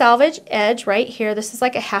is my salvage edge right here. This is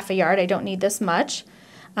like 1/2 yard. I don't need this much,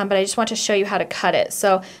 but I just want to show you how to cut it.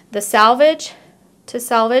 So the salvage to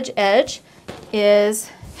salvage edge is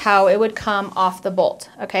how it would come off the bolt,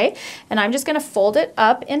 okay? And I'm just going to fold it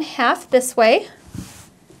up in half this way,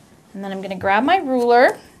 and then I'm going to grab my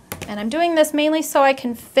ruler, and I'm doing this mainly so I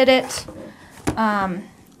can fit it on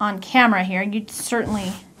camera here. You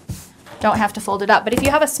certainly don't have to fold it up, but if you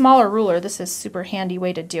have a smaller ruler, this is a super handy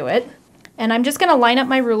way to do it. And I'm just going to line up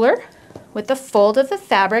my ruler with the fold of the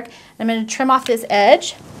fabric. I'm going to trim off this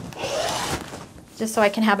edge just so I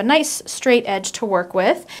can have a nice straight edge to work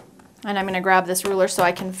with. And I'm going to grab this ruler so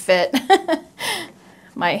I can fit.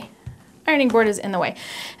 My ironing board is in the way.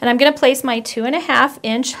 And I'm going to place my 2.5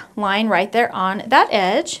 inch line right there on that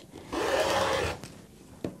edge.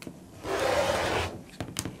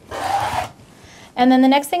 And then the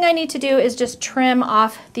next thing I need to do is just trim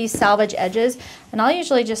off these salvage edges. And I'll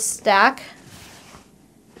usually just stack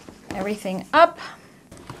everything up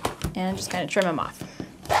and just kind of trim them off.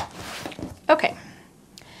 Okay.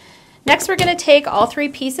 Next, we're going to take all 3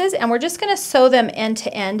 pieces and we're just going to sew them end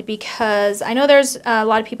to end, because I know there's a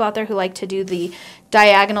lot of people out there who like to do the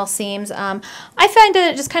diagonal seams. I find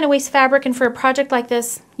that it just kind of wastes fabric, and for a project like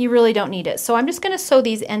this, you really don't need it. So I'm just going to sew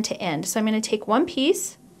these end to end. So I'm going to take one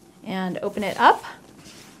piece and open it up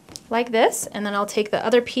like this, and then I'll take the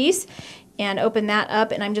other piece and open that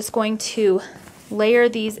up, and I'm just going to layer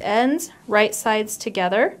these ends right sides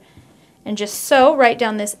together and just sew right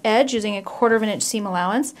down this edge using a 1/4 of an inch seam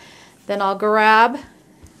allowance. Then I'll grab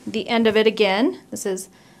the end of it again. This is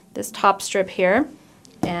this top strip here,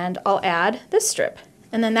 and I'll add this strip.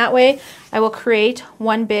 And then that way I will create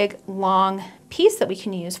one big long piece that we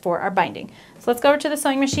can use for our binding. So let's go over to the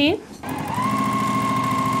sewing machine.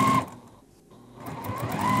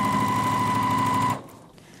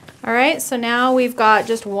 All right, so now we've got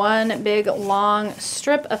just one big long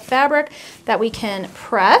strip of fabric that we can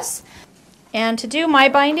press. And to do my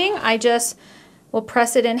binding, I just will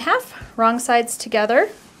press it in half, wrong sides together.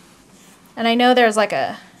 And I know there's like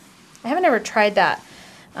I haven't ever tried that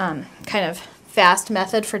kind of fast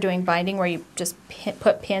method for doing binding where you just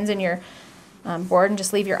put pins in your board and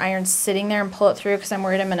just leave your iron sitting there and pull it through, because I'm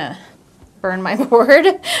worried I'm gonna burn my board.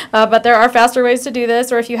 But there are faster ways to do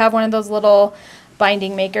this, or if you have one of those little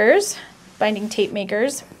binding makers, binding tape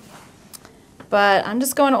makers. But I'm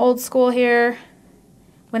just going old school here.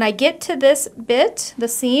 When I get to this bit, the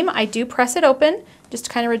seam, I do press it open just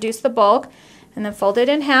to kind of reduce the bulk, and then fold it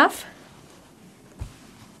in half,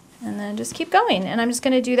 and then just keep going. And I'm just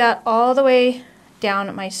going to do that all the way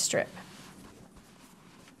down my strip.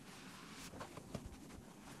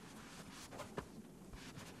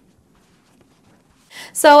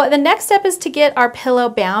 So the next step is to get our pillow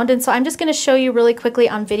bound, and so I'm just going to show you really quickly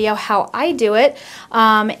on video how I do it,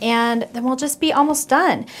 and then we'll just be almost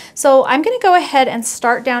done. So I'm going to go ahead and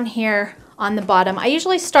start down here on the bottom. I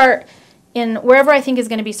usually start in wherever I think is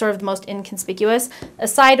going to be sort of the most inconspicuous. A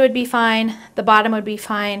side would be fine, the bottom would be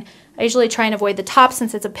fine. I usually try and avoid the top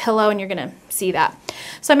since it's a pillow and you're going to see that.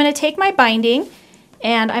 So I'm going to take my binding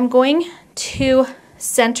and I'm going to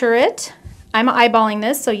center it. I'm eyeballing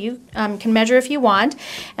this, so you can measure if you want.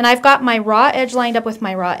 And I've got my raw edge lined up with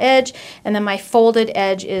my raw edge, and then my folded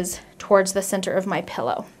edge is towards the center of my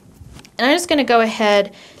pillow. And I'm just going to go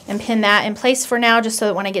ahead and pin that in place for now, just so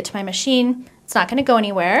that when I get to my machine, it's not going to go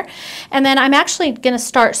anywhere. And then I'm actually going to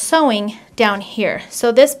start sewing down here.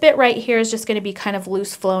 So this bit right here is just going to be kind of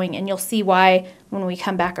loose flowing, and you'll see why when we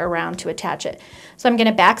come back around to attach it. So I'm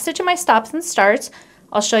going to backstitch in my stops and starts.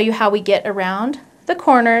 I'll show you how we get around the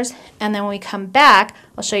corners, and then when we come back,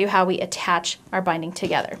 I'll show you how we attach our binding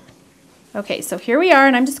together. Okay, so here we are,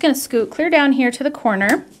 and I'm just going to scoot clear down here to the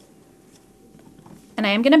corner, and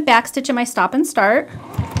I am going to backstitch in my stop and start.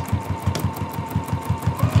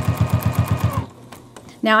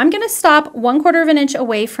 Now I'm going to stop 1/4 of an inch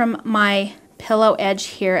away from my pillow edge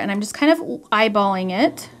here, and I'm just kind of eyeballing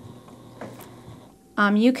it.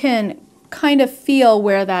 You can kind of feel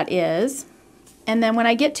where that is. And then when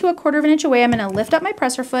I get to 1/4 of an inch away, I'm going to lift up my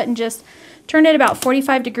presser foot and just turn it about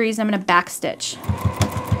 45 degrees, and I'm going to backstitch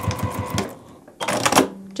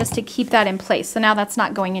just to keep that in place. So now that's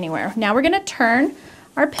not going anywhere. Now we're going to turn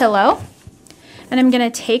our pillow, and I'm going to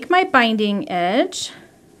take my binding edge,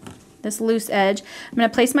 this loose edge, I'm going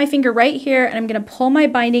to place my finger right here, and I'm going to pull my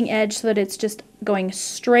binding edge so that it's just going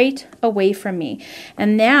straight away from me.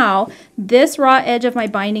 And now this raw edge of my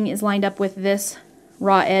binding is lined up with this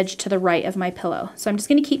raw edge to the right of my pillow. So I'm just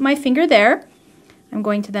going to keep my finger there. I'm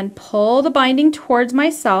going to then pull the binding towards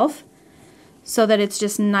myself so that it's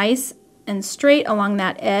just nice and straight along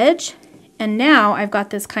that edge. And now I've got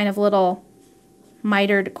this kind of little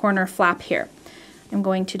mitered corner flap here. I'm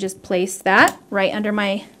going to just place that right under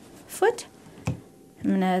my foot.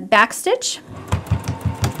 I'm going to backstitch,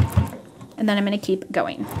 and then I'm going to keep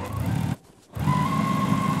going.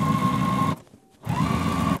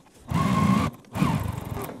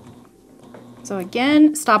 So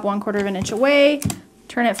again, stop 1/4 of an inch away,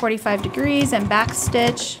 turn it 45 degrees and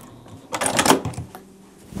backstitch.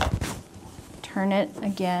 Turn it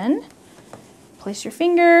again. Place your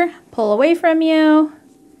finger, pull away from you.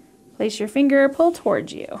 Place your finger, pull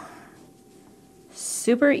towards you.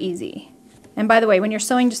 Super easy. And by the way, when you're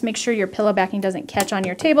sewing, just make sure your pillow backing doesn't catch on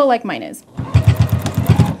your table like mine is.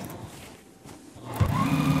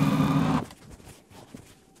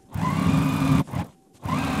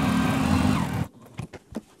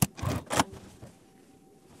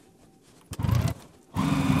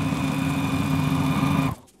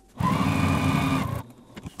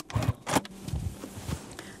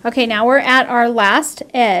 Okay, now we're at our last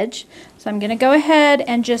edge, so I'm going to go ahead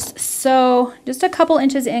and just sew just a couple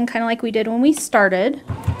inches in, kind of like we did when we started.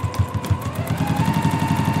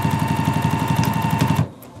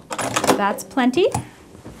 That's plenty.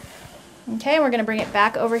 Okay, we're gonna bring it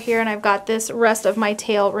back over here, and I've got this rest of my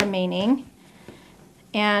tail remaining.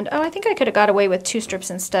 And, oh, I think I could have got away with 2 strips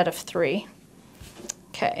instead of 3.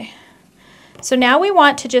 Okay, so now we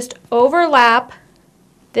want to just overlap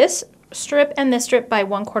this strip and this strip by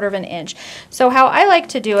 1/4 of an inch. So how I like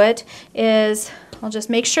to do it is I'll just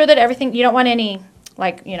make sure that everything, you don't want any,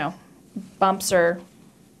 like, you know, bumps or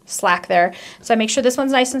slack there. So I make sure this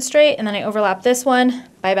one's nice and straight, and then I overlap this one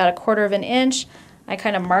by about 1/4 of an inch. I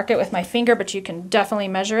kind of mark it with my finger, but you can definitely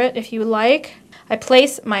measure it if you like. I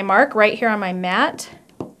place my mark right here on my mat,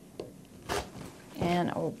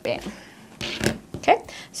 and oh, bam. Okay,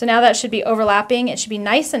 so now that should be overlapping. It should be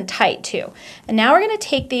nice and tight too. And now we're going to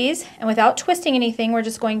take these, and without twisting anything, we're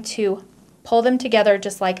just going to pull them together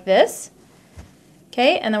just like this.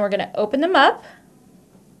 Okay, and then we're going to open them up.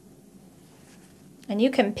 And you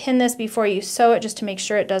can pin this before you sew it just to make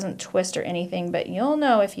sure it doesn't twist or anything, but you'll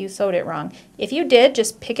know if you sewed it wrong. If you did,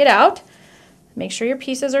 just pick it out, make sure your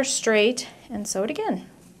pieces are straight, and sew it again.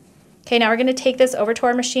 Okay, now we're going to take this over to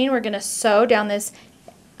our machine. We're going to sew down this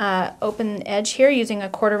open edge here using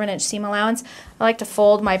 1/4 of an inch seam allowance. I like to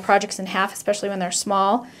fold my projects in half, especially when they're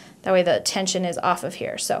small. That way the tension is off of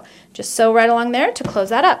here. So just sew right along there to close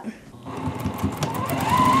that up.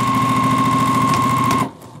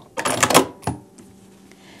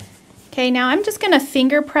 Okay, now I'm just going to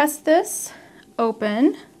finger press this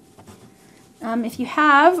open. If you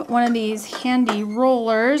have one of these handy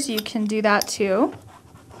rollers, you can do that too.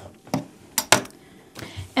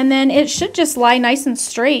 And then it should just lie nice and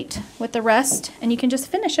straight with the rest, and you can just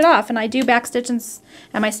finish it off. And I do back stitch and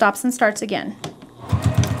my stops and starts again.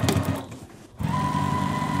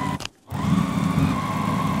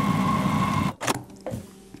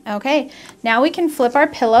 Okay, now we can flip our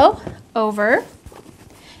pillow over,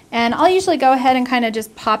 and I'll usually go ahead and kind of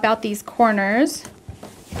just pop out these corners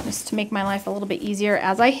just to make my life a little bit easier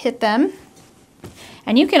as I hit them.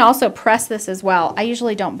 And you can also press this as well. I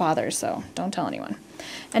usually don't bother, so don't tell anyone.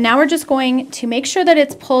 And now we're just going to make sure that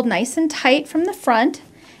it's pulled nice and tight from the front,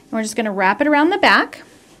 and we're just going to wrap it around the back.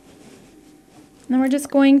 And then we're just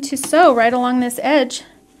going to sew right along this edge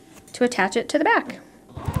to attach it to the back.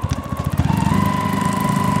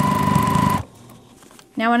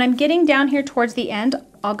 Now when I'm getting down here towards the end,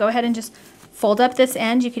 I'll go ahead and just fold up this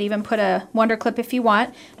end. You could even put a wonder clip if you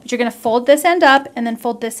want, but you're going to fold this end up and then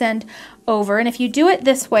fold this end over. And if you do it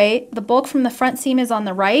this way, the bulk from the front seam is on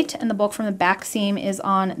the right and the bulk from the back seam is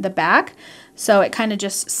on the back. So it kind of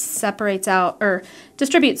just separates out or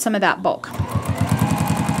distributes some of that bulk.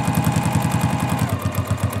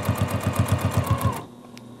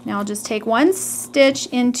 Now I'll just take one stitch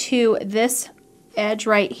into this edge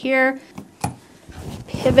right here,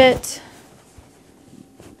 pivot,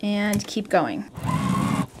 and keep going.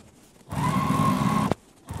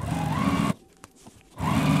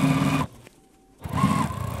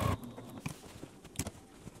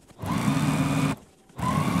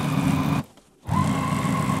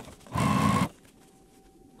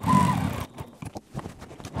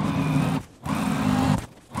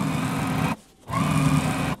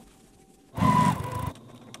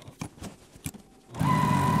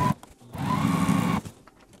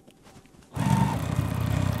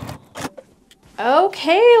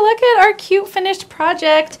 Okay, look at our cute finished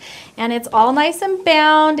project, and it's all nice and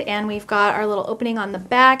bound, and we've got our little opening on the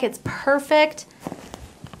back. It's perfect.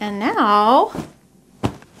 And now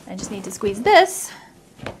I just need to squeeze this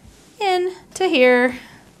in to here.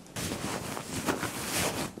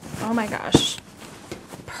 Oh my gosh,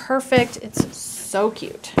 perfect. It's so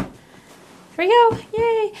cute. Here we go,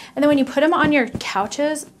 yay. And then when you put them on your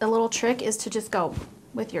couches, the little trick is to just go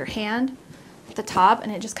with your hand at the top,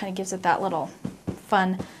 and it just kind of gives it that little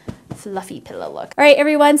fun fluffy pillow look. All right,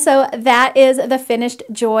 everyone, so that is the finished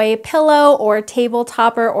Joy pillow or table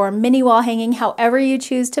topper or mini wall hanging, however you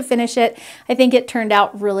choose to finish it. I think it turned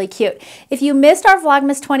out really cute. If you missed our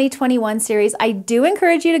Vlogmas 2021 series, I do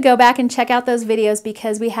encourage you to go back and check out those videos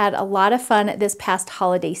because we had a lot of fun this past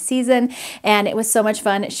holiday season, and it was so much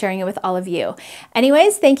fun sharing it with all of you.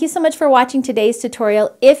 Anyways, thank you so much for watching today's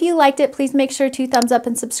tutorial. If you liked it, please make sure to thumbs up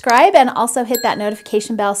and subscribe, and also hit that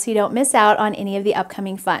notification bell so you don't miss out on any of the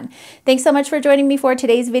upcoming fun. Thanks so much for joining me for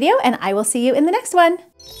today's video, and I will see you in the next one.